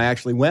 And I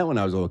actually went when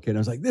I was a little kid. I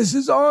was like, this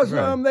is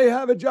awesome. They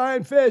have a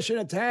giant fish in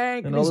a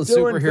tank. And all the he's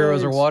doing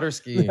superheroes things. are water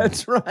skiing.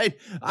 That's right.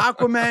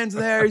 Aquaman's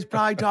there. He's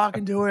probably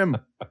talking to him.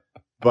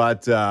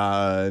 But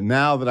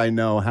now that I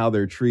know how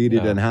they're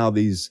treated and how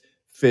these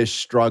fish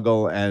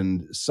struggle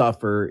and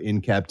suffer in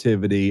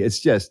captivity,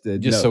 it's just...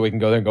 so we can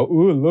go there and go,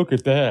 ooh, look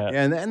at that.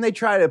 And they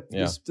try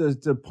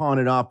to pawn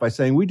it off by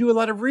saying, we do a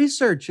lot of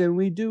research and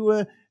we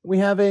do... we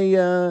have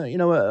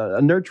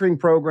a nurturing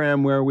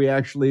program where we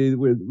actually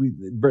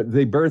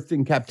they birth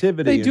in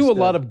captivity. They do a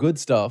lot of good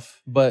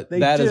stuff, but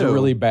that is a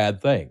really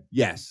bad thing.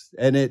 Yes,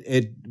 and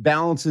it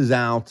balances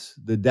out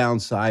the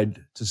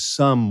downside to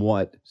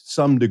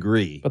some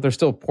degree. But there's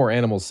still poor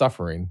animals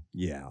suffering.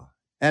 Yeah,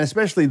 and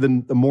especially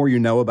the more you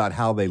know about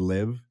how they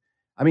live.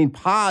 I mean,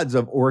 pods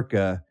of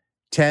orca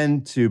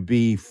tend to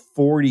be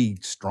 40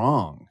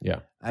 strong. Yeah.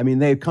 I mean,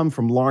 they come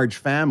from large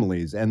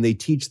families and they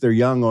teach their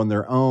young on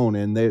their own,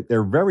 and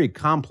they're very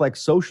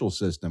complex social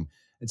system.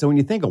 And so when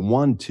you think of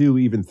 1, 2,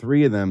 even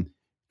 3 of them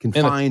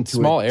confined to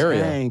small a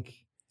area, tank,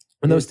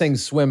 and those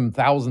things swim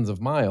thousands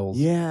of miles.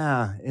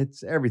 Yeah,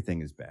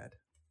 everything is bad.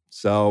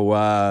 So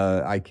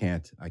I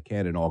can't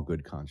in all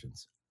good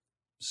conscience.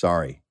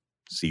 Sorry,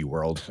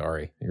 SeaWorld.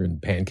 Sorry, you're in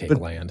pancake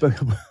land.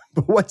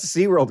 But what's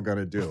SeaWorld going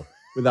to do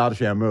without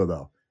Shamu,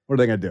 though? What are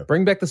they going to do?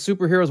 Bring back the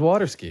superheroes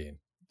water skiing.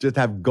 Just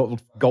have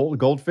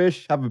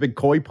goldfish? Have a big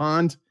koi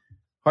pond?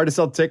 Hard to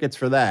sell tickets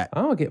for that.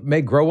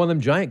 May grow one of them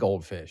giant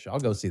goldfish.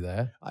 I'll go see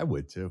that. I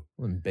would too.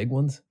 One of them big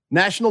ones.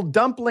 National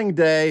Dumpling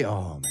Day.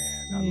 Oh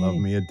man, I love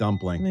me a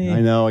dumpling.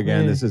 I know.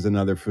 Again, this is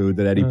another food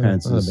that Eddie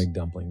Pence is. I'm a big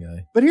dumpling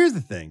guy. But here's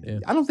the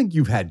thing: I don't think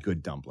you've had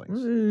good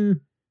dumplings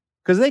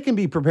because they can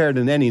be prepared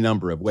in any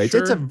number of ways.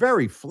 Sure. It's a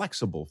very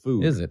flexible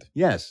food. Is it?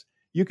 Yes.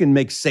 You can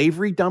make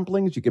savory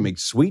dumplings. You can make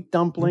sweet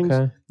dumplings.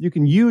 Okay. You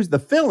can use the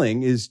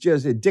filling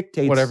it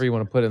dictates whatever you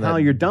want to put in how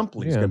that. your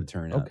dumpling's going to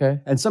turn out.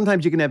 Okay. And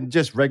sometimes you can have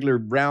just regular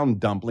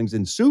round dumplings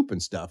in soup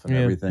and stuff and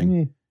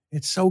everything.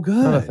 It's so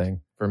good. Not a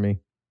thing for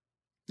me.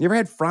 You ever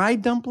had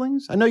fried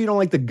dumplings? I know you don't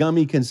like the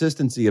gummy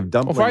consistency of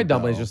dumplings. Well, fried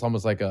dumplings is just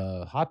almost like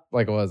a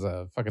like it was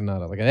a fucking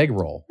like an egg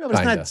roll. Yeah,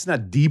 but it's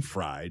not deep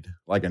fried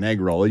like an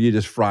egg roll. You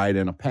just fry it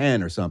in a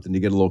pan or something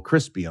to get a little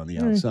crispy on the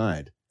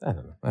outside. I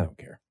don't know. I don't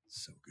care.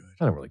 So good.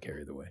 I don't really care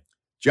either way.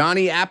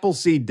 Johnny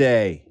Appleseed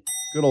Day.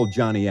 Good old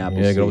Johnny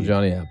Appleseed. Yeah, good old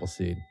Johnny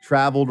Appleseed.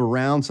 Traveled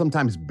around,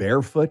 sometimes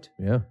barefoot.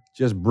 Yeah.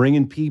 Just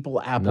bringing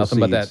people apple Nothing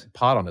seeds. but that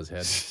pot on his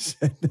head. Just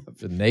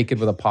naked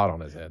with a pot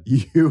on his head.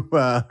 You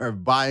are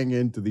buying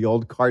into the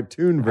old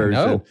cartoon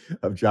version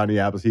of Johnny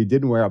Appleseed. He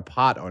didn't wear a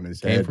pot on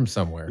his head. Came from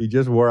somewhere. He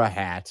just wore a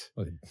hat.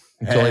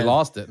 Until he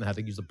lost it and had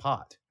to use a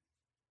pot.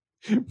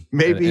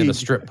 Maybe in a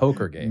strip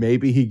poker game.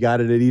 Maybe he got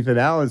it at Ethan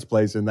Allen's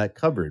place in that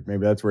cupboard.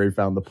 Maybe that's where he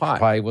found the pot.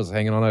 Probably was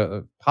hanging on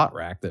a pot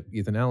rack that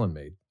Ethan Allen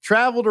made.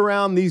 Traveled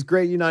around these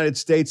great United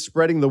States,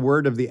 spreading the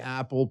word of the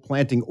apple,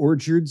 planting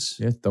orchards.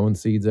 Yeah, throwing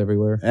seeds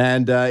everywhere.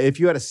 And if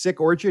you had a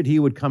sick orchard, he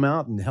would come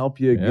out and help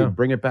you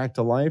bring it back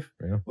to life.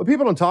 Yeah. What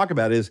people don't talk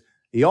about is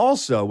he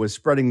also was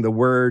spreading the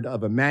word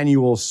of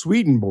Emanuel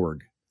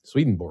Swedenborg.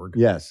 Swedenborg?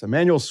 Yes.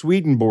 Emanuel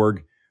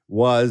Swedenborg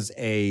was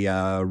a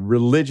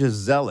religious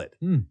zealot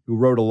who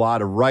wrote a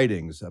lot of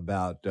writings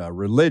about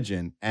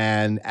religion,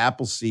 and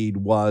Appleseed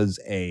was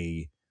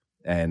an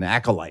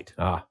acolyte.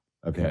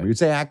 Okay. You'd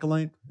say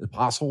acolyte?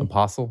 Apostle?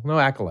 Apostle? No,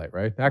 acolyte,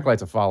 right?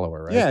 Acolyte's a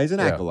follower, right? Yeah, he's an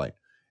acolyte.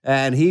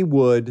 And he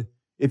would,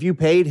 if you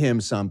paid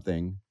him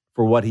something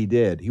for what he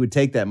did, he would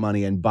take that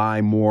money and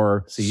buy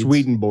more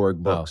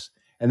Swedenborg books.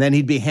 And then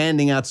he'd be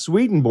handing out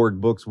Swedenborg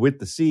books with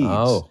the seeds.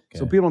 Oh, okay.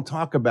 So people don't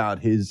talk about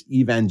his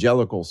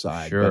evangelical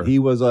side, Sure. but he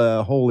was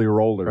a holy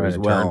roller Trying as to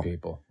well. turn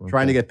people.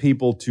 Trying to get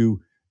people to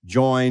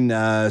join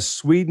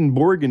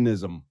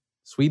Swedenborganism.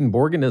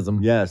 Swedenborganism?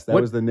 Yes, that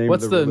was the name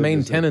What's of the the main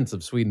religious- tenets of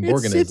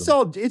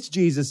Swedenborganism? It's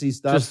Jesus-y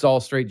stuff. Just all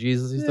straight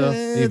Jesus-y stuff?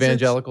 The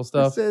evangelical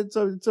stuff? It's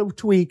a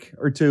tweak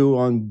or two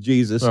on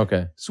Jesus.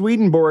 Okay.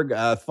 Swedenborg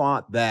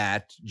thought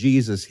that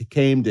Jesus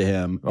came to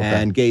him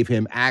and gave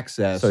him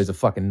access So he's a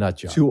fucking nut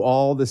job. to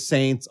all the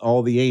saints,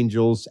 all the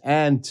angels,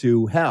 and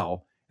to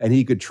hell. And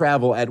he could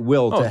travel at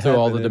will to heaven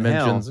all the and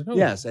hell. dimensions. Oh.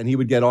 Yes, and he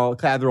would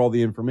gather all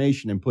the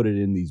information and put it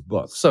in these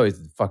books. So he's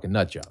a fucking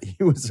nut job.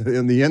 He was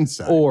in the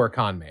inside. Or a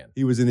con man.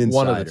 He was an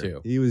insider. One of the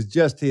two.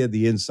 He had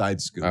the inside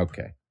scoop.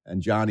 Okay.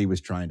 And Johnny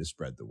was trying to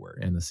spread the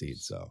word. And the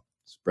seeds. So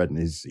spreading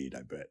his seed,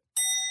 I bet.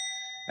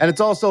 And it's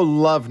also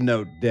Love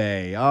Note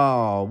Day.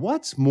 Oh,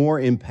 what's more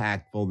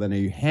impactful than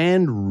a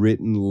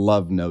handwritten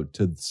love note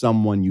to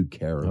someone you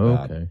care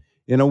about? Okay.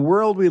 In a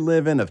world we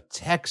live in of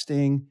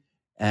texting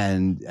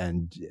and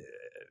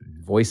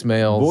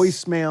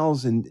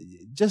voicemails, and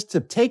just to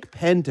take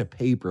pen to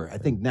paper, I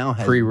think now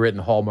has Pre-written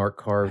Hallmark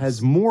cards.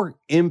 has more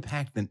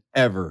impact than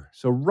ever.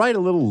 So write a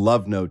little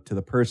love note to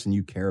the person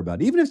you care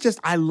about, even if it's just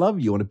 "I love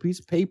you" on a piece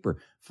of paper,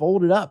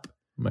 fold it up,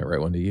 Might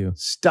write one to you.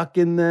 stuck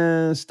in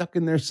their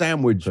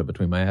sandwich. Put it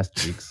between my ass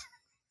cheeks.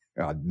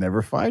 I'd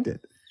never find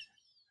it.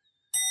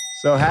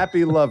 So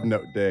happy Love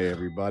Note Day,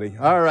 everybody.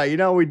 All right, you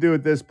know what we do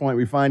at this point?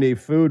 We find a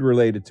food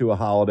related to a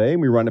holiday,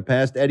 and we run it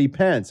past Eddie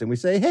Pence, and we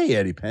say, "Hey,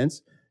 Eddie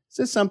Pence, Is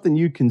this something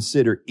you'd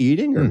consider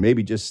eating or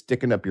maybe just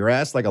sticking up your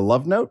ass like a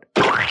love note,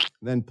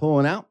 then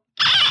pulling out?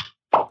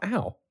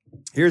 Ow.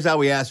 Here's how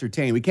we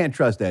ascertain. We can't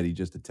trust Eddie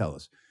just to tell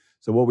us.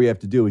 So what we have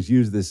to do is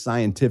use this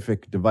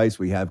scientific device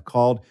we have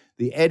called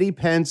the Eddie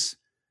Pence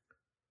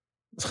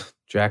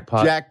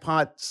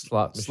Jackpot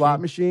slot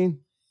machine.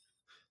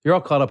 You're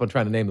all caught up on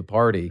trying to name the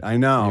party. I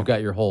know. You've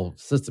got your whole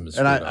system is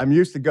screwed And up. I'm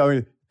used to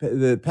going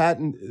the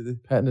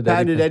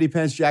patented Eddie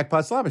Pence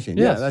jackpot slot machine.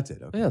 Yes. Yeah, that's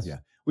it. Okay. Yes. Yeah.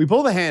 We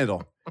pull the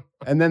handle,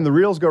 and then the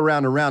reels go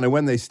round and round, and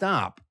when they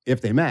stop,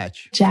 if they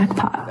match,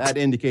 jackpot. That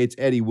indicates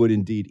Eddie would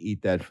indeed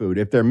eat that food.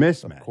 If they're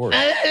mismatched, Of course.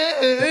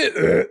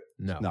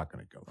 no, not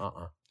going to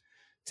go.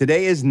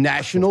 Today is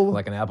National.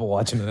 Like an Apple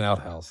Watch in an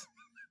outhouse.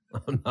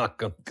 I'm not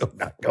going to go.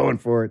 Not going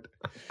for it.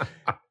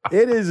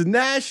 It is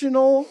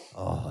National.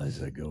 Oh, this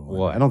is a good one.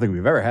 What? I don't think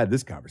we've ever had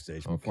this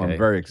conversation before. Okay. I'm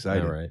very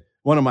excited. All right.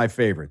 One of my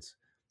favorites.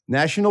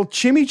 National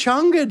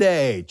Chimichanga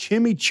Day.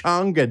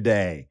 Chimichanga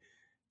Day.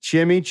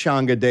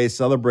 Chimichanga Day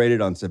celebrated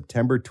on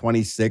September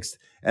 26th.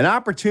 An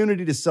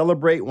opportunity to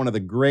celebrate one of the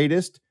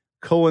greatest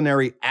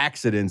culinary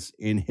accidents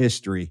in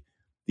history,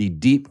 the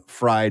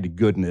deep-fried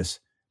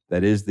goodness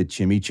that is the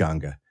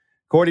chimichanga.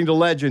 According to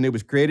legend, it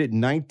was created in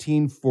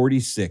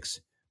 1946.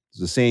 It was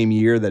the same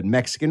year that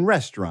Mexican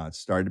restaurants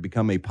started to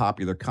become a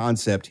popular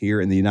concept here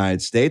in the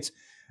United States.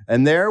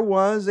 And there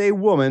was a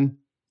woman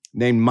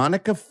named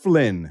Monica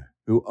Flynn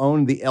who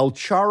owned the El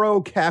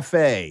Charro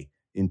Cafe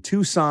in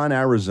Tucson,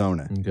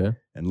 Arizona. Okay.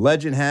 And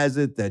legend has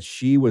it that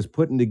she was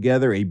putting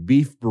together a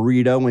beef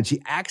burrito when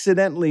she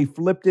accidentally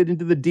flipped it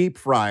into the deep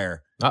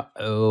fryer.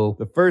 Uh-oh.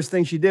 The first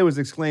thing she did was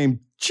exclaim,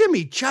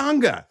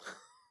 "Chimichanga!"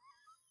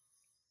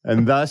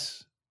 And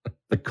thus,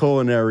 the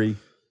culinary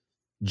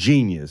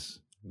genius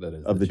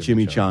of the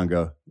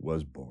chimichanga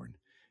was born.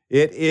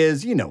 It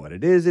is, you know what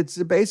it is. It's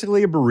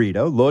basically a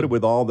burrito loaded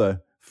with all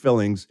the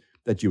fillings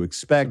that you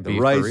expect, the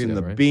rice and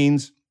the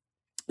beans.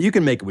 You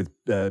can make it with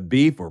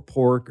beef or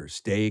pork or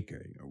steak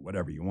or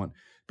whatever you want.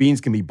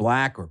 Beans can be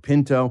black or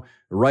pinto.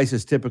 The rice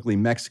is typically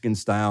Mexican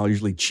style,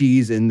 usually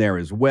cheese in there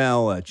as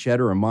well,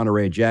 cheddar or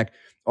Monterey Jack,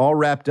 all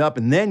wrapped up.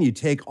 And then you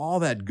take all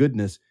that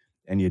goodness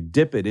and you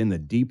dip it in the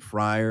deep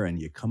fryer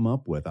and you come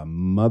up with a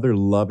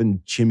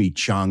mother-loving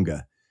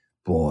chimichanga.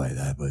 Boy,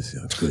 that was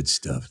good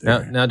stuff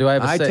there. Now do I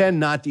have a I tend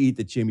not to eat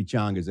the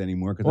chimichangas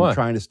anymore because Why? I'm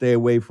trying to stay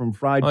away from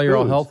fried foods. You're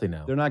all healthy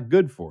now. They're not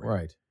good for you.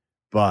 Right.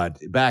 But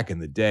back in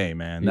the day,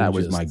 man, that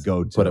was my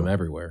go-to. Put them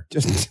everywhere.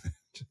 Just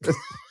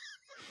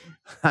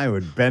I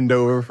would bend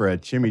over for a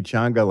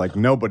chimichanga like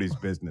nobody's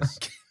business.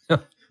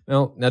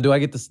 No. Now, do I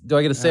get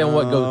to say on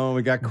what goes? Oh,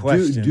 we got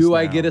questions. Do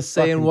I now. get a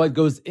say on what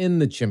goes in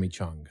the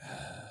chimichanga?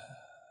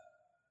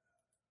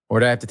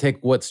 Or do I have to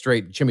take what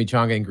straight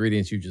chimichanga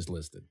ingredients you just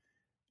listed?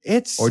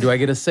 Or do I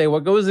get to say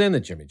what goes in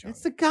the chimichanga?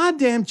 It's the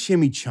goddamn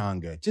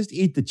chimichanga. Just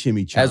eat the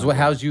chimichanga.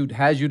 How's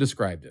you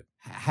described it?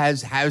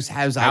 How's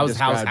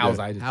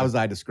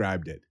I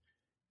described it?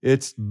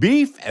 It's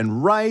beef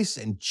and rice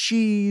and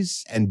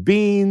cheese and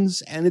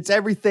beans, and it's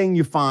everything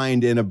you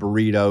find in a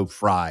burrito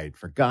fried.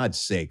 For God's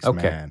sakes,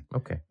 man.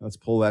 Okay. Let's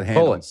pull that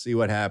handle and see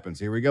what happens.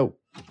 Here we go.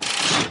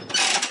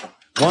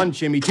 1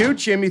 chimmy, 2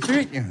 chimmy,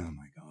 3. Oh,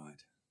 my God.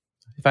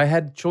 If I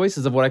had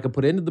choices of what I could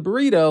put into the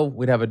burrito,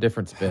 we'd have a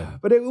different spin.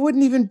 But it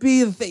wouldn't even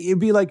be the thing. It'd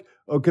be like,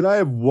 oh, can I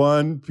have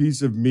 1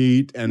 piece of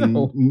meat and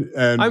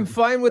I'm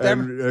fine with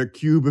a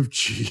cube of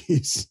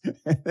cheese?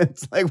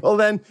 It's like, well,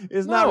 then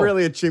it's not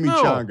really a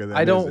chimichanga. Then,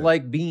 I don't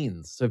like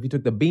beans. So if you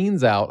took the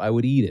beans out, I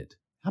would eat it.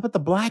 How about the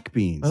black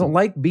beans? I don't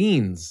like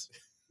beans.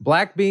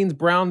 Black beans,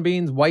 brown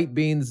beans, white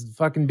beans,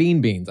 fucking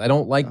beans. I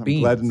don't like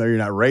beans. Glad to know you're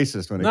not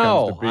racist when it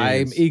comes to beans.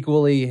 I'm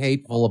equally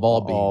hateful of all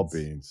beans. All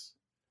beans.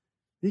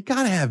 You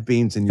gotta have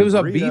beans in If your it was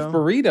burrito. a beef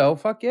burrito,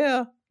 fuck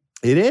yeah.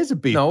 It is a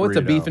beef burrito. No, it's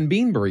a beef and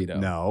bean burrito.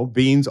 No,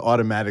 beans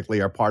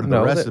automatically are part of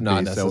the recipe.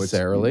 Not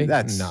necessarily. So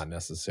that's not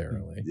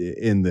necessarily.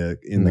 In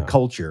the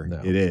culture,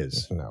 it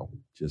is. No.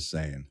 Just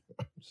saying.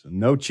 So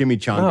no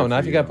chimichanga. No, not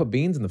if you gotta put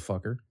beans in the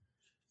fucker.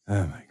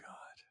 Oh my God.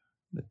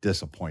 The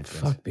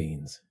disappointment. Fuck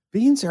beans.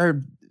 Beans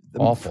are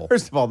awful.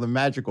 First of all, the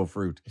magical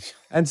fruit.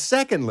 And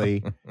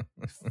secondly,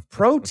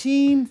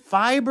 protein,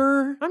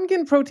 fiber. I'm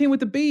getting protein with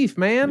the beef,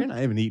 man. You're not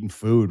even eating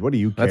food. What do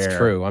you care? That's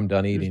true. I'm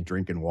done eating. Just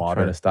drinking I'm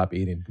water. trying to stop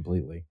eating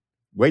completely.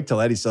 Wait till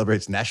Eddie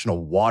celebrates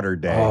National Water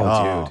Day.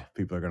 Oh, dude.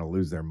 People are going to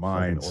lose their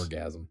minds. Fucking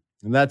orgasm.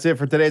 And that's it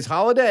for today's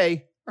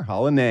holiday or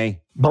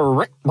holiday.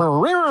 Holiday.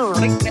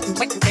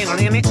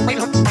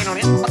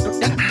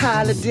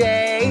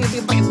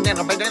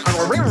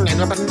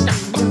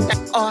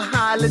 Or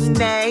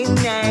holiday.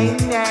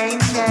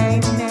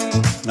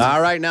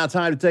 All right, now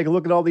time to take a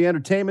look at all the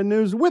entertainment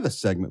news with a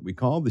segment we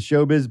call the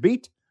Showbiz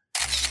Beat.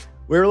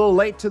 We were a little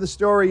late to the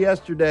story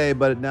yesterday,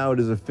 but now it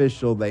is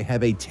official. They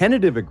have a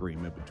tentative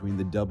agreement between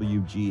the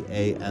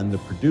WGA and the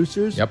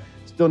producers. Yep.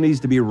 Still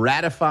needs to be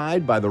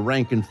ratified by the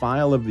rank and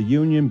file of the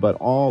union, but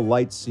all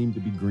lights seem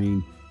to be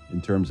green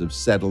in terms of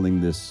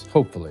settling this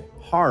hopefully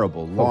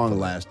horrible,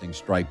 long-lasting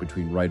strike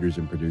between writers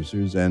and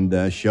producers,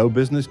 and show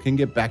business can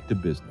get back to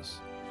business.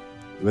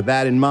 With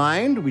that in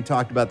mind, we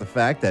talked about the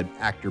fact that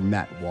actor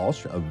Matt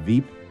Walsh of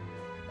Veep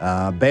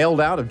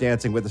bailed out of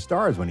Dancing with the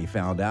Stars when he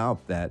found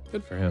out that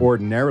Good for him.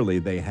 ordinarily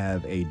they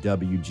have a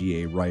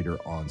WGA writer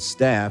on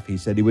staff. He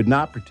said he would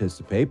not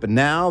participate, but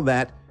now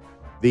that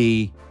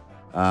the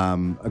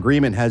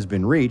agreement has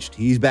been reached,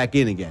 he's back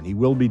in again. He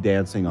will be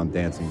dancing on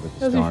Dancing with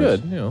the As Stars. he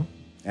should, you know.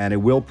 And it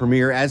will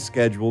premiere as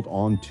scheduled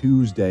on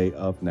Tuesday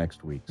of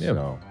next week. Yep.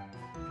 So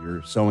if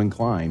you're so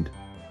inclined,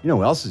 you know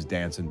who else is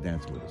dancing with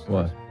the Stars?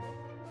 What?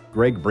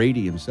 Greg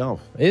Brady himself.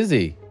 Is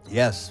he?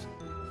 Yes.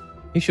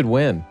 He should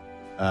win.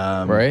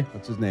 Right?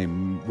 What's his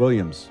name?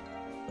 Williams.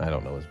 I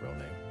don't know his real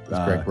name. It's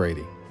Greg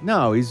Brady.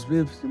 No, it's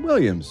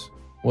Williams.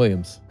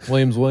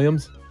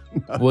 Williams.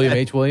 William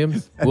H.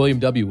 Williams? William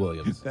W.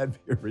 Williams. That'd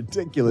be a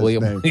ridiculous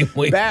William name.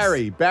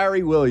 Williams.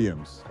 Barry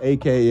Williams,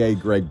 a.k.a.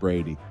 Greg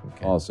Brady,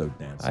 also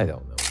dancing. I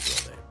don't know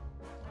his real name.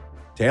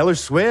 Taylor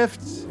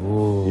Swift,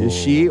 Ooh. is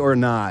she or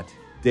not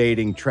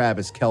dating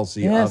Travis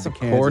Kelce Yes, of the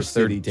of Kansas course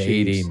they're City Chiefs?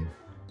 dating.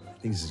 I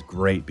think this is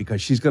great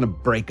because she's going to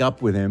break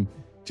up with him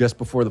just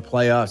before the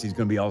playoffs. He's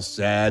going to be all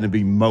sad and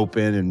be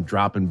moping and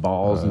dropping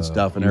balls and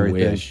stuff and you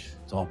everything. wish.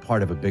 It's all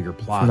part of a bigger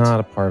plot. Not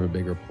a part of a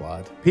bigger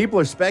plot. People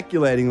are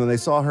speculating when they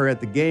saw her at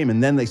the game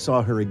and then they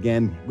saw her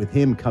again with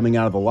him coming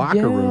out of the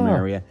locker room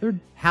area.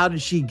 How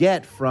did she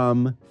get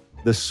from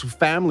the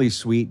family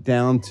suite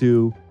down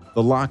to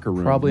the locker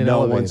room? Probably an no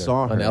elevator. one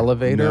saw her. An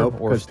elevator Nope,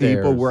 or because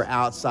people stairs? were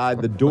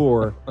outside the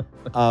door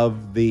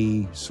of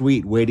the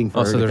suite waiting for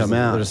her so to come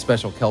out. there's a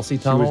special Kelsey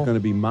She tunnel? was going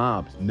to be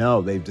mobbed.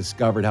 No, they've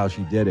discovered how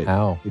she did it.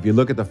 How? If you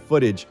look at the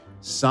footage,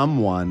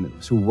 someone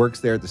who works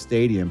there at the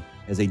stadium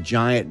has a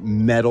giant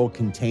metal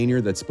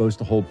container that's supposed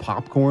to hold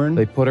popcorn.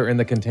 They put her in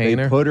the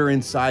container? They put her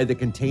inside the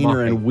container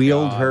My and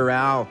wheeled God. her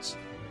out.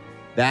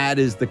 That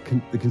is the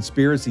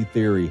conspiracy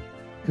theory.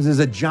 Because there's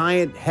a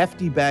giant,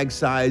 hefty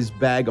bag-sized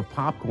bag of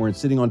popcorn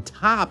sitting on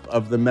top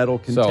of the metal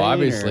container. So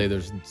obviously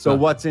there's... So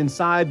what's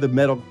inside the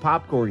metal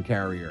popcorn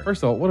carrier?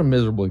 First of all, what a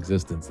miserable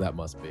existence that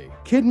must be.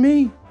 Kidding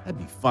me? That'd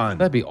be fun.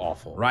 That'd be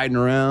awful. Riding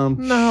around,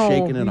 No,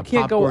 shaking in you a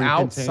can't go popcorn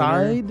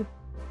outside. container.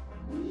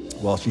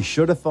 Well, she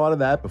should have thought of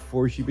that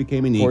before she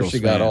became an Before Eagles she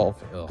fan. got all...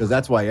 Because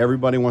that's why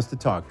everybody wants to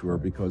talk to her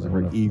because of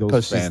her Eagles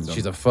Because fandom.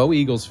 she's a faux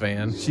Eagles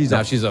fan. She's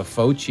a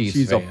faux Chiefs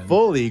fan. She's a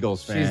full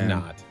Eagles fan. She's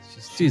not.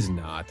 She's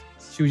not.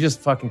 She was just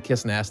fucking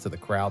kissing ass to the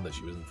crowd that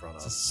she was in front of.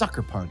 It's a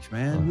sucker punch,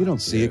 man. You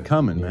don't see it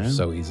coming, You're man.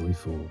 so easily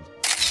fooled.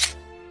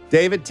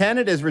 David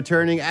Tennant is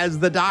returning as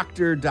the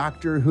Doctor,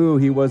 Doctor Who.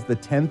 He was the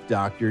 10th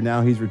Doctor.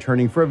 Now he's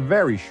returning for a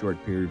very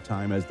short period of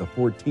time as the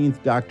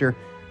 14th Doctor,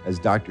 as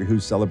Doctor Who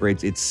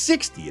celebrates its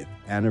 60th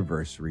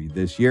anniversary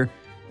this year.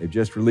 They've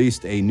just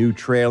released a new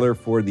trailer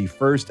for the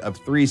first of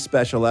 3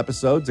 special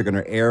episodes. They're going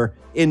to air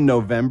in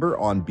November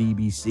on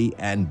BBC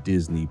and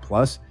Disney+.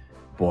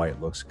 Boy,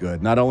 it looks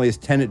good. Not only is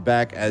Tennant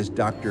back as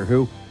Doctor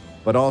Who,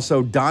 but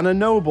also Donna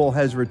Noble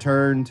has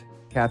returned.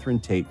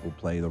 Catherine Tate will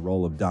play the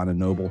role of Donna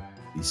Noble,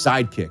 the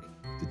sidekick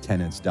to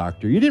Tennant's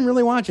Doctor. You didn't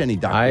really watch any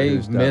Doctor Who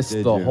I stuff, missed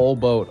did the you? whole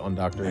boat on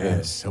Doctor Who. Man,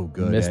 it's so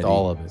good, Missed Eddie.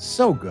 all of it.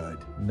 So good.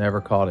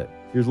 Never caught it.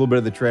 Here's a little bit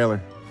of the trailer.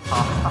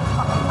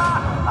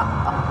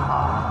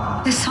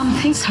 There's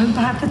something so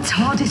bad the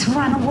TARDIS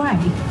ran away.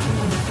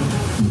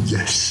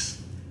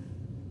 Yes.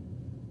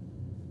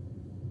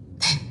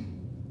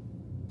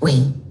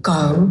 We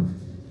go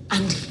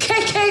and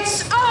kick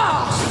its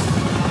ass!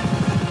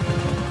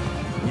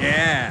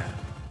 Yeah.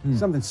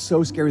 Something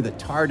so scary the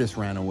TARDIS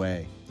ran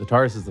away. The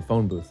TARDIS is the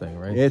phone booth thing,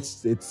 right?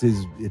 It's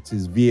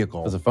his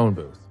vehicle. It's a phone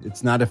booth.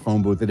 It's not a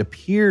phone booth. It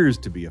appears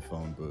to be a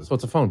phone booth. So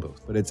it's a phone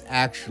booth. But it's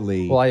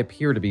actually... Well, I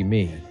appear to be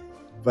me.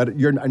 But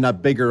you're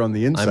not bigger on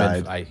the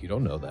inside. You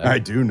don't know that. I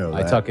do know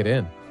that. I tuck it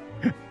in.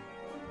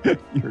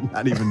 You're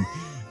not even...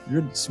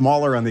 You're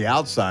smaller on the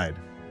outside,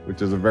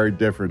 which is a very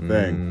different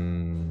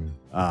thing.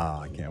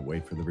 I can't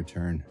wait for the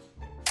return.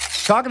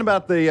 Talking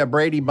about the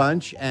Brady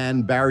Bunch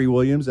and Barry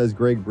Williams as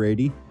Greg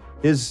Brady,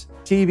 his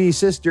TV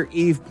sister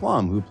Eve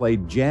Plum, who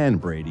played Jan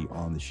Brady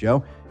on the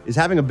show, is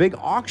having a big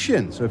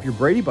auction. So if you're a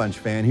Brady Bunch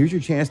fan, here's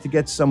your chance to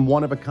get some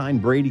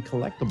one-of-a-kind Brady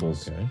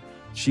collectibles. Okay.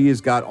 She has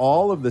got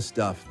all of the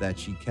stuff that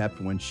she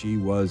kept when she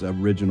was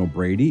original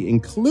Brady,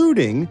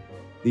 including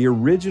the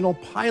original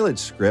pilot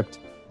script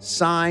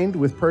signed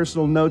with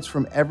personal notes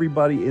from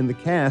everybody in the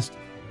cast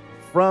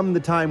from the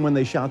time when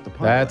they shot the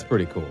pilot. That's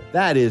pretty cool.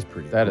 That is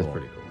pretty cool. That is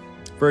pretty cool.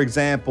 For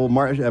example,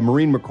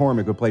 Maureen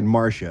McCormick, who played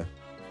Marcia,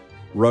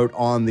 wrote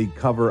on the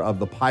cover of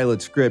the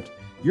pilot script,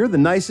 "You're the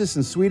nicest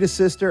and sweetest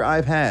sister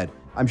I've had.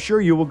 I'm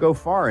sure you will go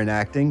far in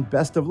acting.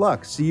 Best of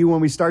luck. See you when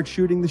we start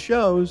shooting the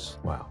shows."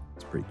 Wow.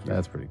 It's pretty cute.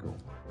 That's pretty cool.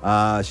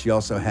 She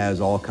also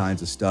has all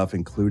kinds of stuff,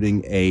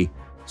 including a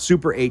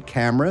Super 8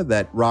 camera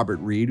that Robert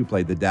Reed, who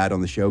played the dad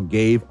on the show,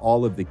 gave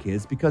all of the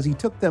kids because he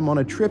took them on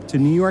a trip to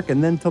New York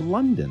and then to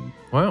London.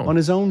 Wow. On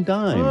his own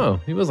dime. Oh,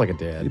 he was like a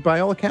dad. By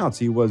all accounts,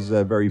 he was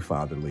very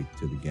fatherly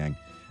to the gang.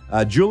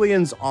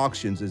 Julian's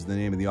Auctions is the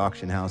name of the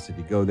auction house. If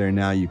you go there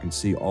now, you can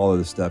see all of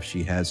the stuff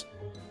she has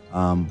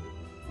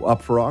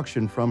up for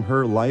auction from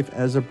her life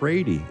as a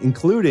Brady,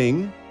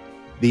 including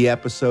the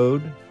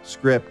episode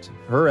script,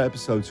 her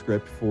episode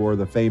script for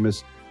the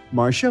famous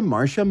Marcia.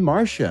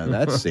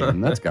 That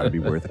scene, that's got to be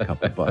worth a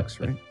couple bucks,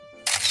 right?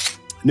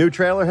 New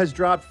trailer has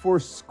dropped for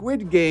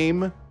Squid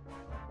Game,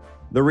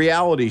 the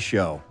reality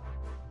show.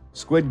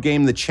 Squid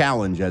Game, the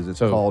challenge, as it's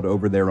called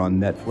over there on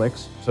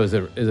Netflix. So is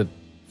it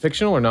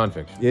fictional or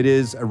nonfiction? It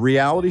is a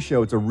reality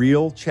show. It's a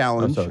real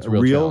challenge. Oh, so it's a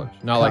real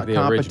challenge. Not like the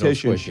original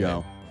competition Squid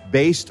show Game.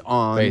 based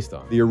on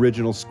the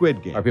original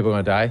Squid Game. Are people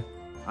going to die?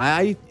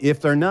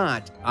 If they're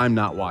not, I'm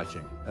not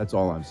watching. That's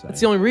all I'm saying.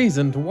 That's the only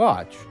reason to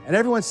watch. And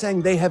everyone's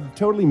saying they have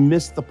totally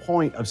missed the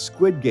point of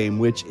Squid Game,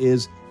 which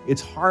is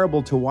it's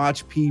horrible to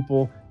watch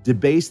people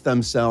debase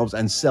themselves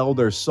and sell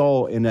their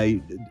soul in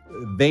a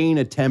vain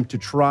attempt to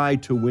try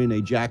to win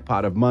a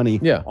jackpot of money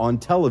on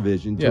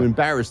television to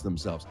embarrass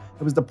themselves.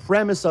 It was the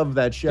premise of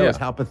that show, is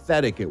how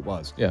pathetic it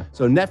was. Yeah.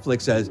 So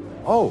Netflix says,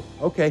 oh,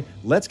 okay,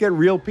 let's get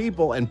real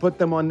people and put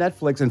them on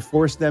Netflix and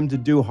force them to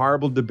do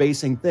horrible,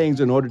 debasing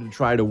things in order to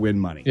try to win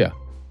money. Yeah.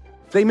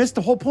 They missed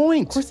the whole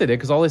point. Of course they did,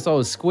 because all they saw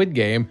was Squid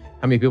Game.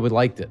 How many people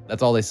liked it?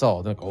 That's all they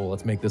saw. They're like, oh,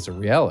 let's make this a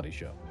reality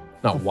show.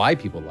 Not why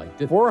people liked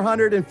it.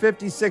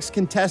 456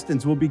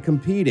 contestants will be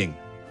competing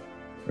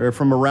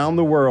from around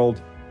the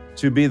world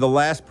to be the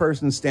last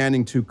person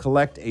standing to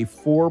collect a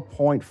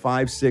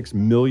 $4.56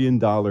 million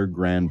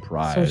grand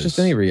prize. So it's just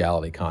any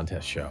reality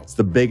contest show. It's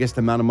the biggest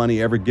amount of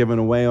money ever given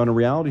away on a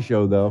reality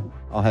show, though.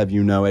 I'll have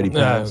you know, Eddie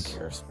Pence. Who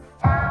cares?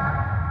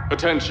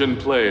 Attention,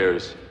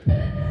 players.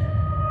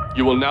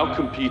 You will now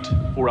compete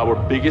for our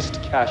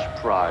biggest cash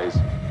prize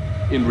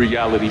in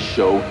reality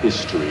show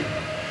history.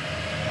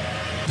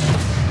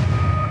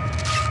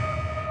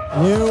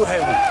 You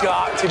have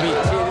got to be kidding me.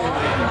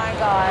 Oh my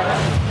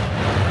God.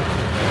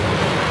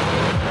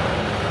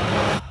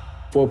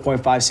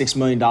 $4.56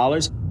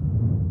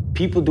 million.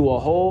 People do a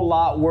whole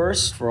lot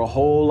worse for a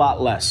whole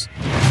lot less.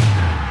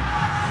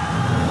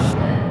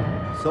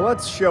 So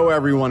let's show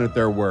everyone at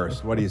their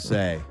worst. What do you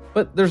say?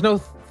 But there's no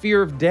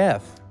fear of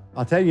death.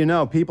 I'll tell you,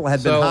 no. People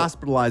had been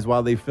hospitalized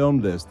while they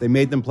filmed this. They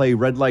made them play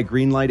red light,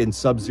 green light in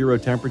sub-zero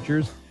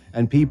temperatures,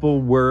 and people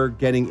were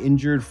getting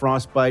injured,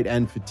 frostbite,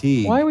 and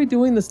fatigue. Why are we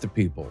doing this to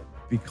people?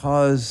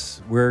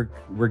 Because we're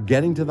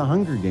getting to the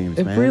Hunger Games,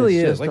 man. It really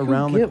it's is. just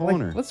around the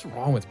corner. Like, what's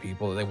wrong with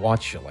people that they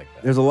watch shit like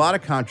that? There's a lot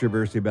of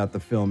controversy about the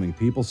filming.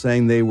 People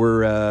saying they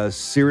were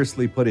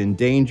seriously put in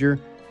danger.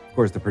 Of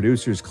course, the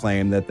producers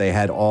claim that they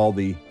had all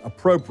the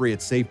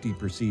appropriate safety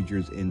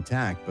procedures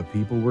intact, but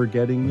people were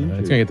getting injured.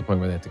 It's going to get to the point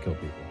where they have to kill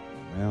people.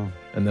 Well,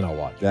 and then I'll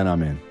watch. Then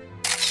I'm in.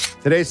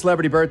 Today's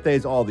celebrity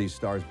birthdays, all these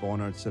stars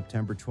born on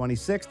September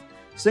 26th.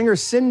 Singer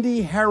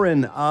Cindy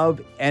Herron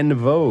of En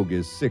Vogue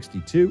is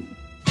 62.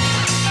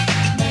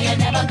 No, you're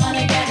never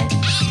gonna get it.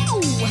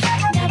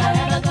 Never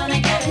ever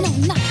gonna get it. No,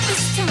 not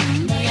this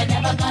time. No, you're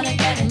never gonna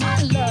get it.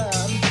 My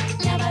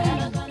love. Never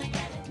ever gonna get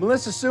it.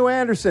 Melissa Sue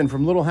Anderson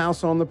from Little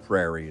House on the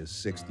Prairie is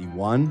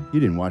 61. You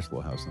didn't watch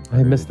Little House on the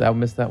Prairie. I missed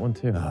that one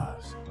too.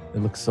 It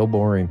looks so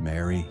boring.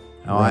 Mary.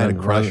 Oh, I had a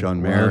crush on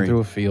Mary. Running through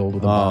a field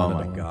with a bonnet Oh,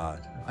 my on.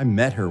 God. I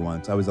met her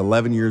once. I was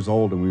 11 years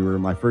old, and we were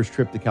my first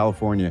trip to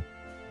California.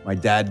 My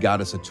dad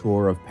got us a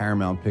tour of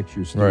Paramount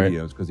Picture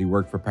Studios because he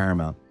worked for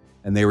Paramount.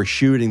 And they were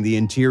shooting the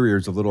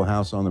interiors of Little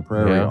House on the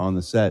Prairie on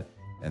the set.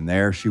 And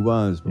there she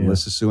was,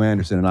 Melissa Sue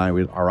Anderson and I,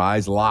 our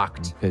eyes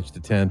locked. Pitched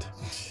a tent.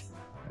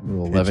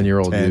 Little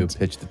 11-year-old you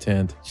pitched the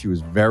tent. She was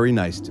very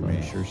nice to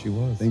me. Sure she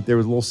was. I think there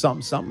was a little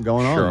something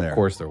going on there. Sure, of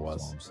course there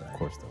was. Of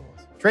course there was.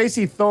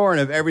 Tracy Thorn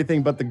of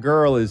Everything But the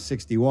Girl is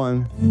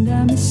 61. And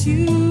I miss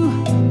you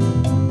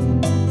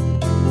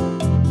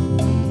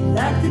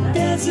like the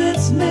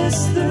deserts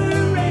miss the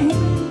rain.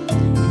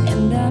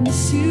 And I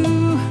miss you,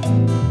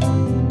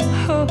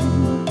 oh,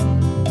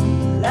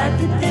 like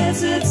the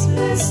deserts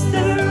miss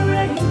the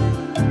rain.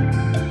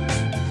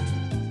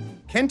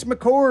 Kent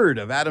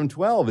McCord of Adam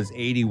 12 is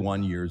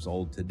 81 years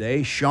old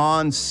today.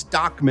 Sean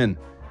Stockman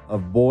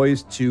of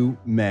Boys to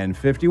Men,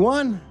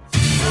 51.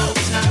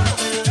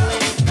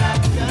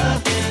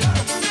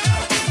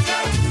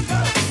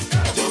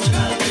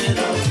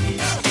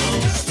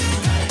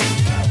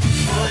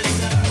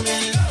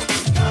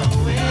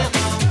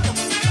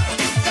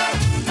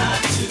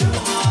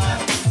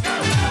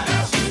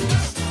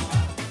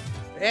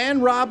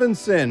 Ann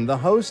Robinson, the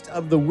host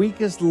of The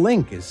Weakest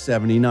Link, is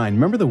 79.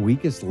 Remember The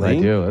Weakest Link?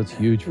 I do. That's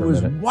huge for It a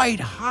was minute. white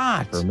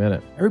hot. For a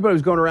minute. Everybody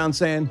was going around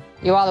saying,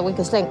 You are the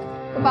weakest link.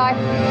 Goodbye.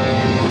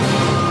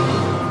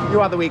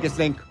 "You are the weakest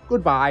link.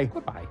 Goodbye."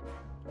 Goodbye.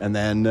 And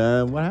then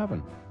what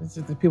happened?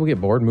 People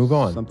get bored, move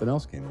on. Something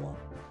else came along.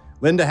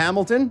 Linda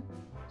Hamilton,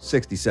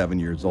 67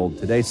 years old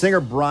today. Singer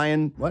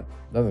Brian, what?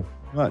 Nothing.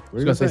 What? I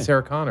was going to say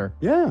Sarah Connor.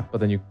 Yeah. But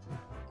then you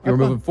were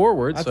moving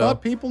forward. I so.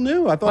 thought people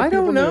knew. I thought I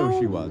people don't know. knew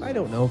who she was. I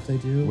don't know if they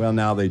do. Well,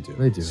 now they do.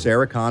 They do.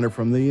 Sarah Connor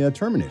from the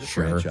Terminator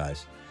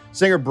franchise.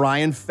 Singer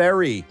Brian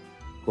Ferry,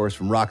 of course,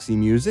 from Roxy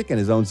Music and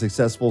his own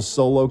successful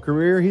solo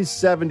career. He's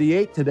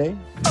 78 today.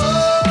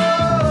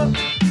 Oh,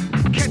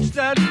 catch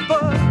that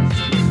buzz.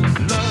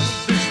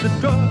 Love is the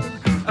drug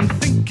I'm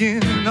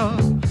thinking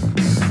of.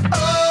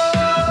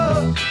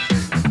 Oh,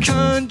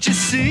 can't you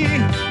see?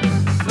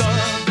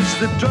 Love is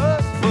the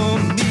drug for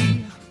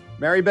me.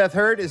 Mary Beth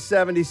Hurt is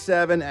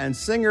 77, and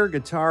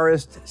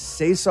singer-guitarist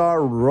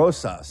Cesar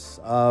Rosas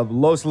of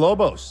Los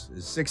Lobos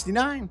is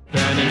 69.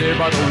 Standing there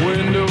by the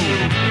window,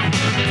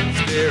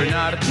 staring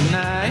out at the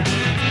night.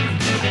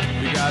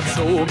 You got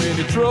so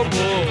many troubles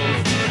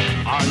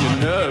on your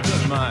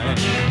nervous mind.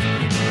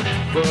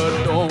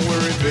 But don't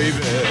worry, baby,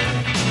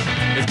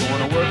 it's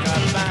gonna work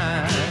out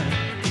fine.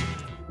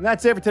 And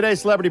that's it for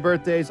today's Celebrity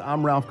Birthdays.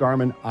 I'm Ralph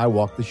Garman. I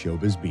walk the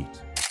showbiz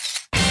beat.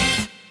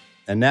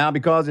 And now,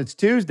 because it's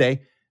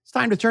Tuesday, it's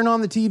time to turn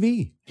on the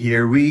TV.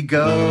 Here we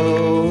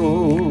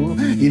go.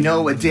 You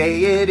know what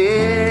day it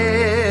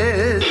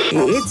is.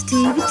 It's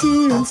TV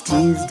Tunes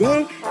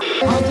Tuesday.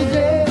 On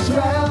today's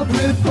Ralph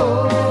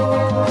Report.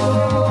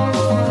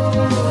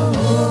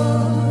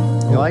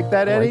 You like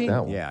that, Eddie?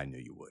 that one. Yeah, I knew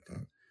you would.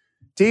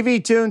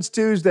 TV Tunes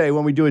Tuesday,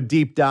 when we do a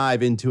deep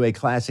dive into a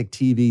classic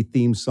TV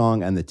theme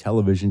song and the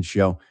television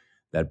show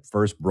that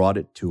first brought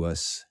it to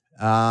us.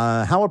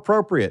 How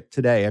appropriate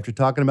today, after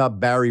talking about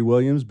Barry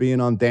Williams being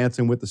on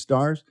Dancing with the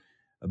Stars,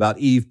 about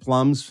Eve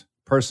Plum's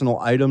personal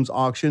items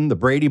auction. The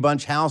Brady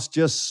Bunch house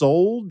just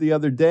sold the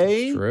other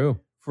day. True.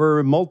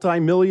 For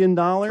multi-million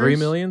dollars. $3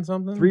 million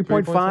something?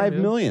 3.5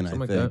 million, I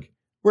Something think. like that.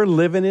 We're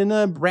living in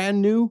a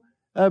brand new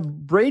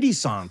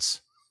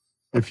Brady-sance,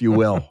 if you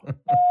will.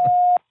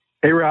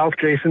 Hey, Ralph,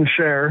 Jason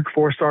Scher,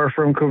 4-star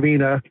from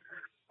Covina.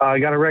 I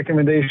got a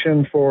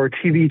recommendation for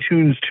TV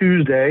Tunes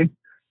Tuesday.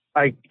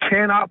 I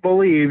cannot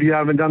believe you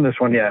haven't done this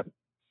one yet.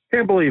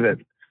 Can't believe it.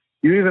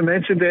 You even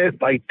mentioned it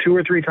like 2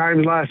 or 3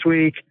 times last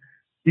week.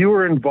 You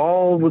were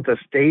involved with the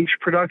stage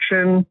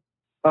production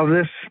of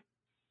this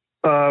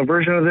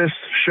version of this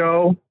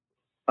show.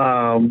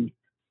 I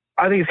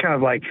think it's kind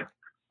of like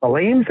a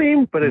lame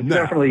theme, but it's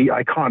definitely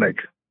iconic.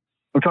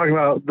 I'm talking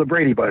about the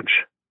Brady Bunch.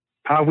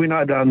 How have we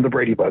not done the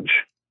Brady Bunch?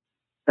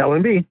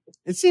 L&B.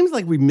 It seems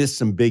like we missed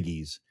some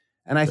biggies.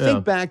 And I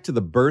think back to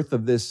the birth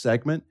of this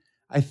segment,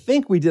 I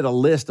think we did a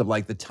list of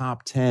like the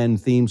top 10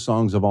 theme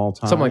songs of all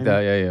time. Something like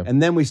that, yeah.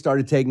 And then we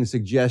started taking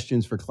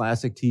suggestions for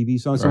classic TV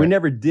songs. So we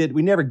never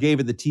gave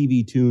it the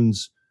TV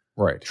Tunes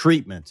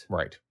treatment.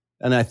 Right.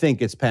 And I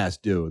think it's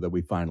past due that we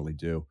finally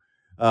do.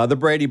 The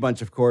Brady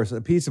Bunch, of course, a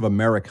piece of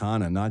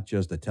Americana, not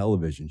just a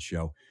television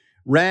show.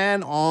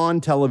 Ran on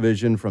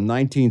television from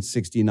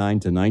 1969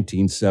 to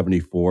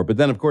 1974, but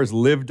then, of course,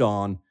 lived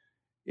on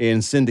in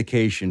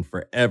syndication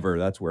forever.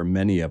 That's where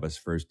many of us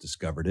first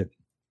discovered it.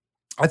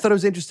 I thought it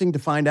was interesting to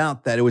find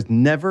out that it was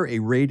never a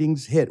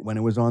ratings hit when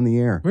it was on the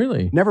air.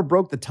 Really? Never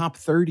broke the top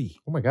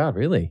 30. Oh, my God,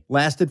 really?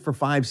 Lasted for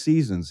 5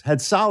 seasons.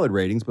 Had solid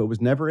ratings, but was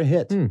never a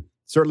hit.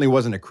 Certainly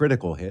wasn't a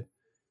critical hit.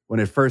 When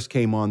it first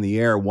came on the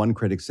air, one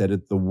critic said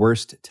it the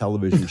worst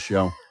television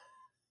show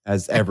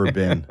has ever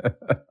been.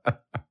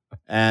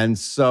 And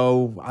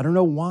so I don't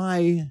know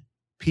why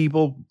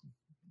people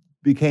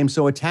became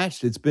so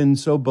attached. It's been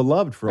so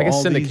beloved for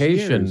all these years.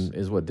 Syndication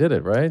is what did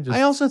it, right?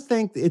 I also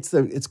think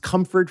it's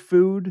comfort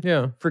food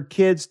for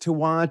kids to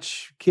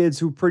watch, kids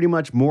who pretty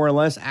much more or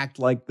less act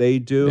like they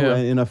do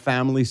in a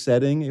family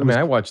setting.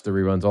 I watched the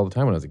reruns all the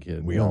time when I was a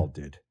kid. We all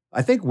did.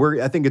 I think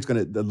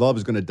the love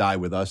is gonna die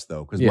with us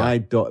though, because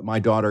my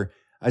daughter,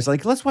 I was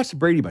like, let's watch the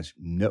Brady Bunch.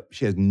 No,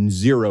 she has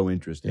zero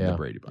interest in the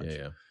Brady Bunch.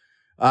 In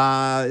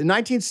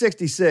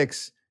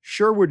 1966,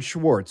 Sherwood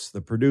Schwartz,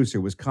 the producer,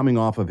 was coming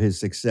off of his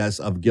success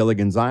of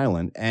Gilligan's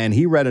Island, and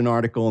he read an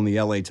article in the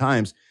LA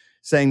Times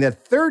saying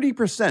that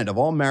 30% of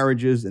all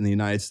marriages in the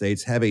United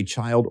States have a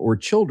child or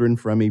children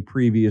from a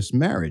previous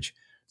marriage.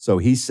 So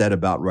he set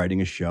about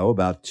writing a show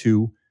about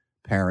 2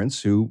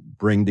 parents who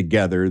bring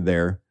together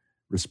their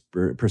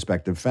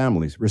respective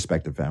families.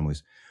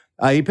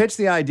 He pitched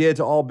the idea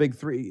to all big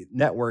 3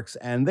 networks,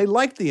 and they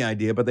liked the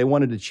idea, but they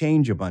wanted to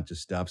change a bunch of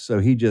stuff. So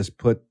he just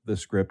put the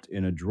script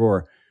in a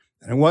drawer.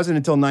 And it wasn't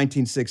until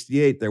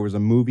 1968 there was a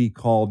movie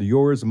called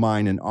Yours,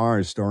 Mine, and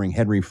Ours, starring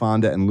Henry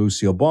Fonda and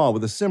Lucille Ball,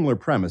 with a similar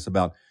premise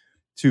about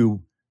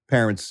 2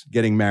 parents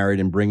getting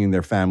married and bringing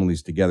their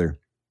families together.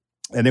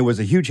 And it was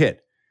a huge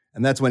hit.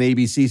 And that's when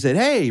ABC said,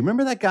 hey,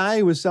 remember that guy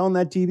who was selling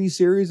that TV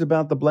series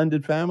about the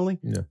blended family?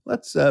 Yeah.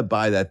 Let's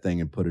buy that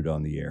thing and put it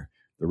on the air.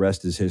 The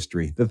rest is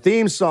history. The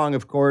theme song,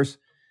 of course,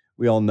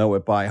 we all know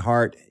it by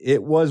heart.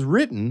 It was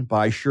written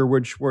by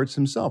Sherwood Schwartz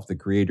himself, the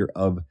creator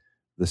of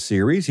the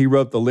series. He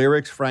wrote the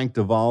lyrics. Frank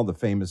Duvall, the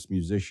famous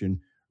musician,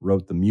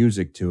 wrote the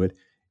music to it.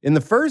 In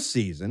the first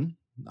season,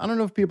 I don't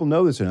know if people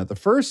know this or not, the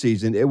first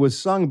season, it was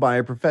sung by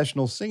a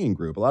professional singing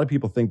group. A lot of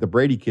people think the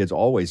Brady Kids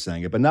always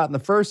sang it, but not in the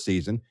first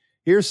season.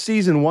 Here's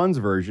season 1's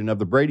version of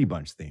the Brady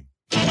Bunch theme.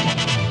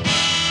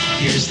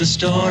 Here's the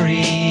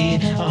story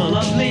of a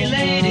lovely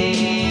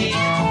lady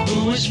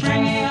who was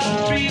bringing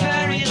up 3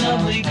 very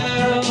lovely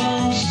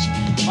girls.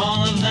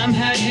 All of them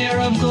had hair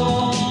of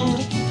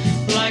gold,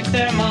 like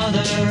their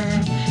mother,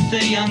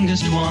 the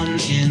youngest one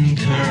in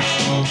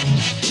curls.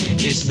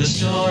 It's the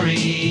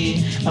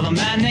story of a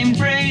man named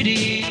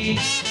Brady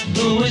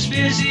who was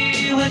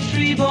busy with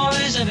 3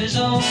 boys of his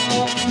own.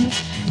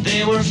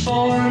 They were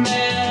 4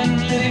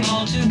 men living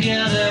all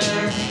together,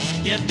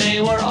 yet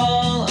they were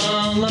all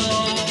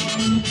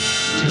alone.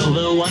 Till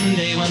the one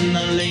day when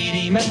the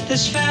lady met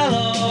this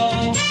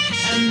fellow,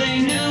 And they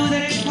knew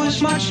that it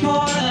was much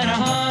more than a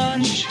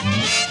hunch,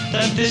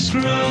 that this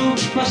group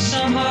must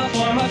somehow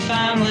form a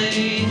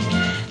family.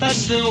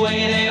 That's the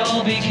way they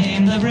all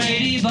became the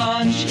Brady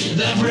Bunch.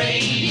 The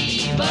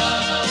Brady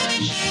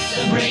Bunch.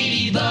 The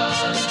Brady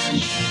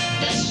Bunch.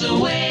 That's the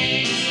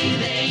way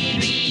they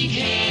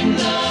became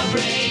the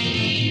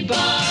Brady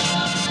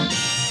Bunch.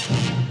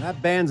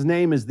 That band's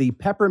name is the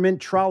Peppermint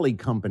Trolley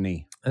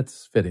Company.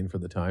 That's fitting for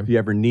the time. If you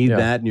ever need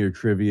that in your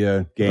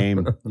trivia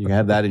game, you can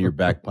have that in your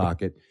back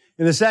pocket.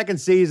 In the second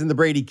season, the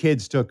Brady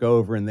Kids took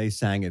over and they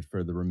sang it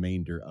for the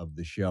remainder of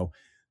the show.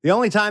 The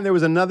only time there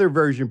was another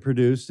version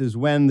produced is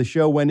when the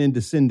show went into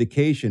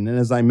syndication. And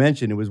as I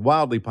mentioned, it was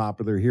wildly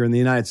popular here in the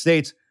United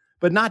States,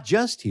 but not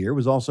just here. It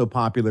was also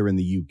popular in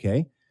the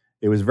UK.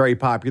 It was very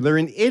popular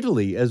in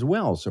Italy as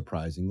well,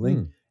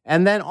 surprisingly.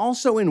 And then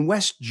also in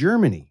West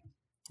Germany.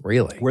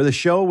 Really? Where the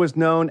show was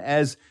known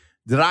as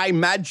Drei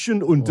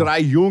Mädchen und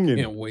drei Jungen.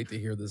 I can't wait to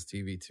hear this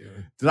TV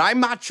tune. Drei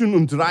Mädchen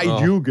und drei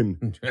Jungen.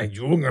 Drei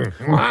Jungen.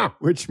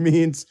 Which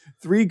means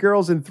 3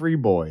 girls and 3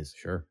 boys.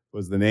 Sure.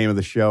 Was the name of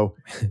the show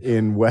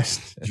in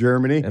West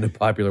Germany. And a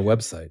popular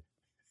website.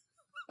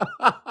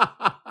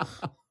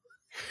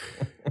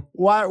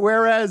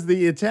 Whereas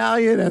the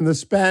Italian and the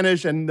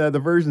Spanish and the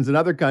versions in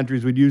other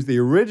countries would use the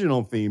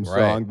original theme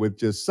song with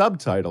just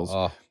subtitles.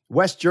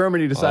 West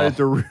Germany decided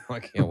to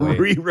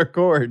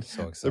re-record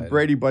the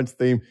Brady Bunch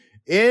theme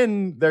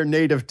in their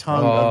native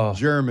tongue of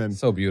German.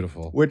 So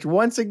beautiful. Which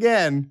once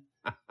again,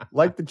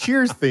 like the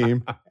Cheers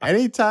theme,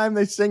 anytime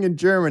they sing in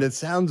German, it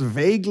sounds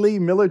vaguely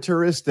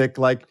militaristic,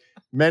 like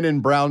men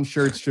in brown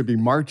shirts should be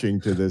marching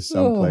to this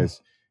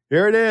someplace.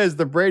 Here it is,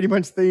 the Brady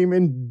Bunch theme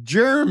in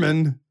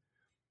German.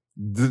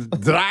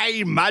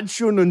 Drei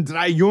Mädchen und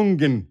drei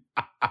Jungen.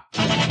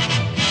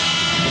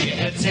 Wir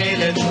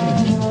erzählen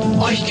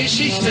euch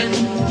Geschichten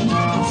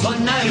von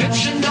einer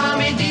hübschen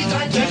Dame, die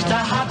 3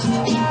 Töchter hat.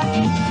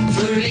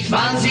 Fröhlich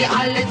waren sie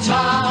alle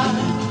zwar,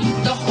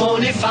 doch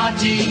ohne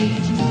Vati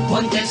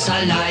und des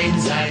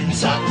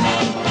Alleinseins satt.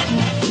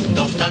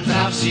 Doch dann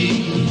traf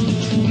sie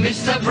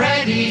Mr.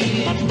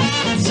 Brady,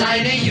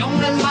 seine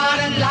Jungen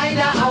waren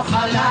leider auch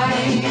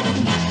allein.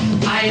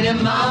 Eine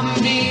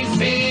Mami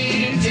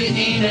fehlte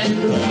ihnen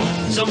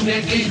zum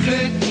wirklich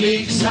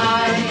glücklich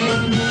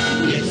sein.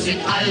 Jetzt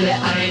sind alle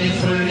eine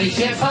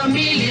fröhliche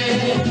Familie.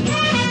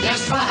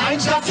 Erst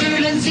vereinsamt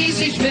fühlen sie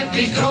sich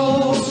wirklich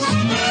groß.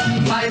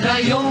 Bei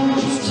 3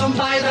 Jungs und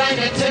bei 3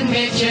 netten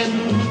Mädchen,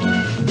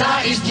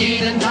 da ist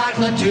jeden Tag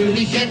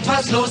natürlich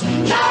etwas los.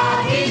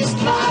 Da ist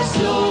was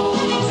los,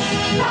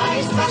 da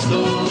ist was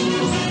los.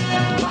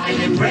 Bei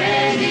den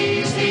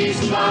Bradys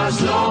ist was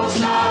los,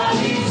 da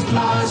ist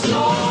was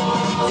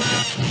los.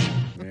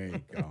 There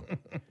you go.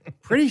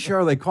 Pretty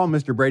sure they call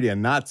Mr. Brady a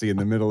Nazi in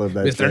the middle of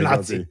that. Mr.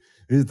 Nazi.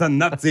 He's the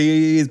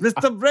Nazis,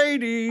 Mr.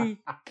 Brady.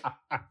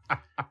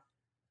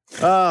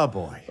 Oh,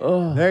 boy.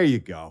 There you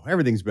go.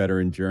 Everything's better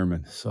in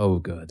German. So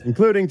good.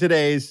 Including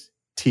today's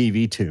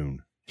TV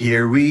tune.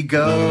 Here we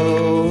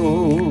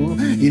go.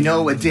 You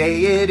know what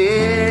day it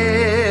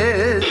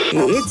is.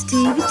 It's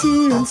TV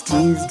Tunes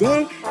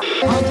Tuesday.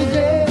 On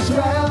today's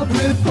Ralph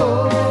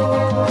Report.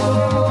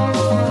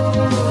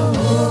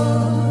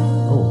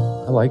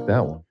 Oh, I like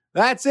that one.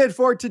 That's it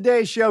for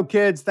today's show,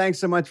 kids. Thanks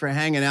so much for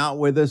hanging out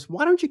with us.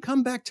 Why don't you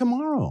come back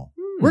tomorrow?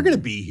 We're going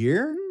to be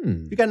here.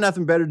 If you got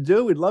nothing better to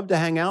do, we'd love to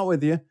hang out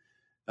with you.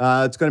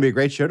 It's going to be a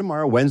great show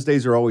tomorrow.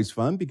 Wednesdays are always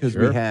fun because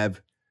we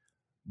have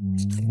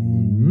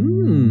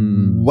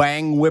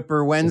Wang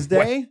Whipper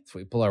Wednesday. So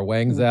we pull our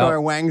wangs Pull out.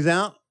 our wangs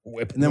out.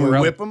 Whip and then we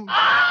around. whip them.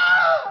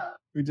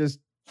 We just...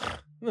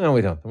 No,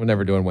 we don't. We're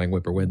never doing Wang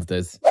Whipper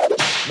Wednesdays.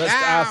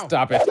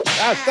 Stop it.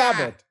 Stop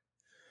it.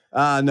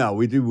 No,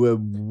 we do Woo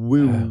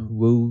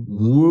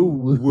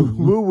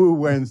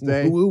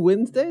Wednesday. Woo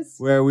Wednesdays?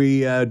 Where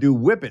we do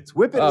Whippets.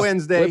 Whip It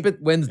Wednesday. Whip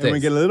It Wednesdays. And we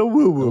get a little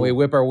woo-woo. And we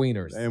whip our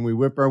wieners. And we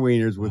whip our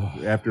wieners with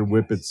after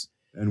Whippets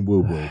and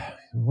woo-woo.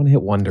 One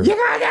hit wonder. You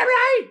got that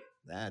right!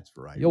 That's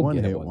right. You'll One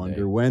get it hit one wonder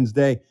day.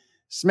 Wednesday.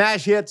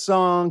 Smash hit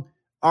song,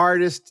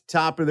 artist,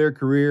 top of their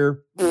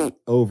career,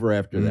 over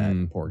after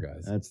that. Poor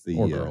guys. That's the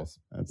Poor girls.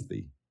 That's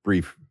the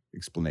brief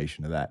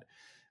explanation of that.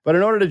 But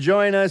in order to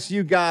join us,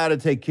 you got to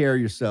take care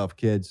of yourself,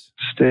 kids.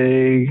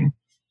 Stay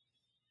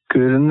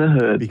good in the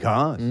hood.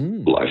 Because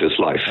life is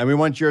life. And we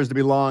want yours to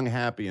be long,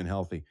 happy, and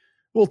healthy.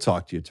 We'll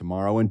talk to you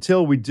tomorrow.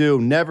 Until we do,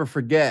 never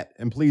forget,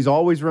 and please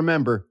always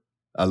remember,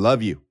 I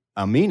love you.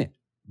 I mean it.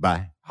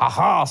 Bye.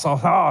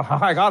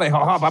 I got it.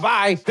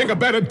 Bye-bye. Think I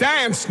better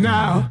dance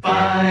now.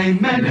 Bye,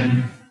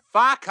 men.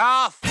 Fuck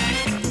off.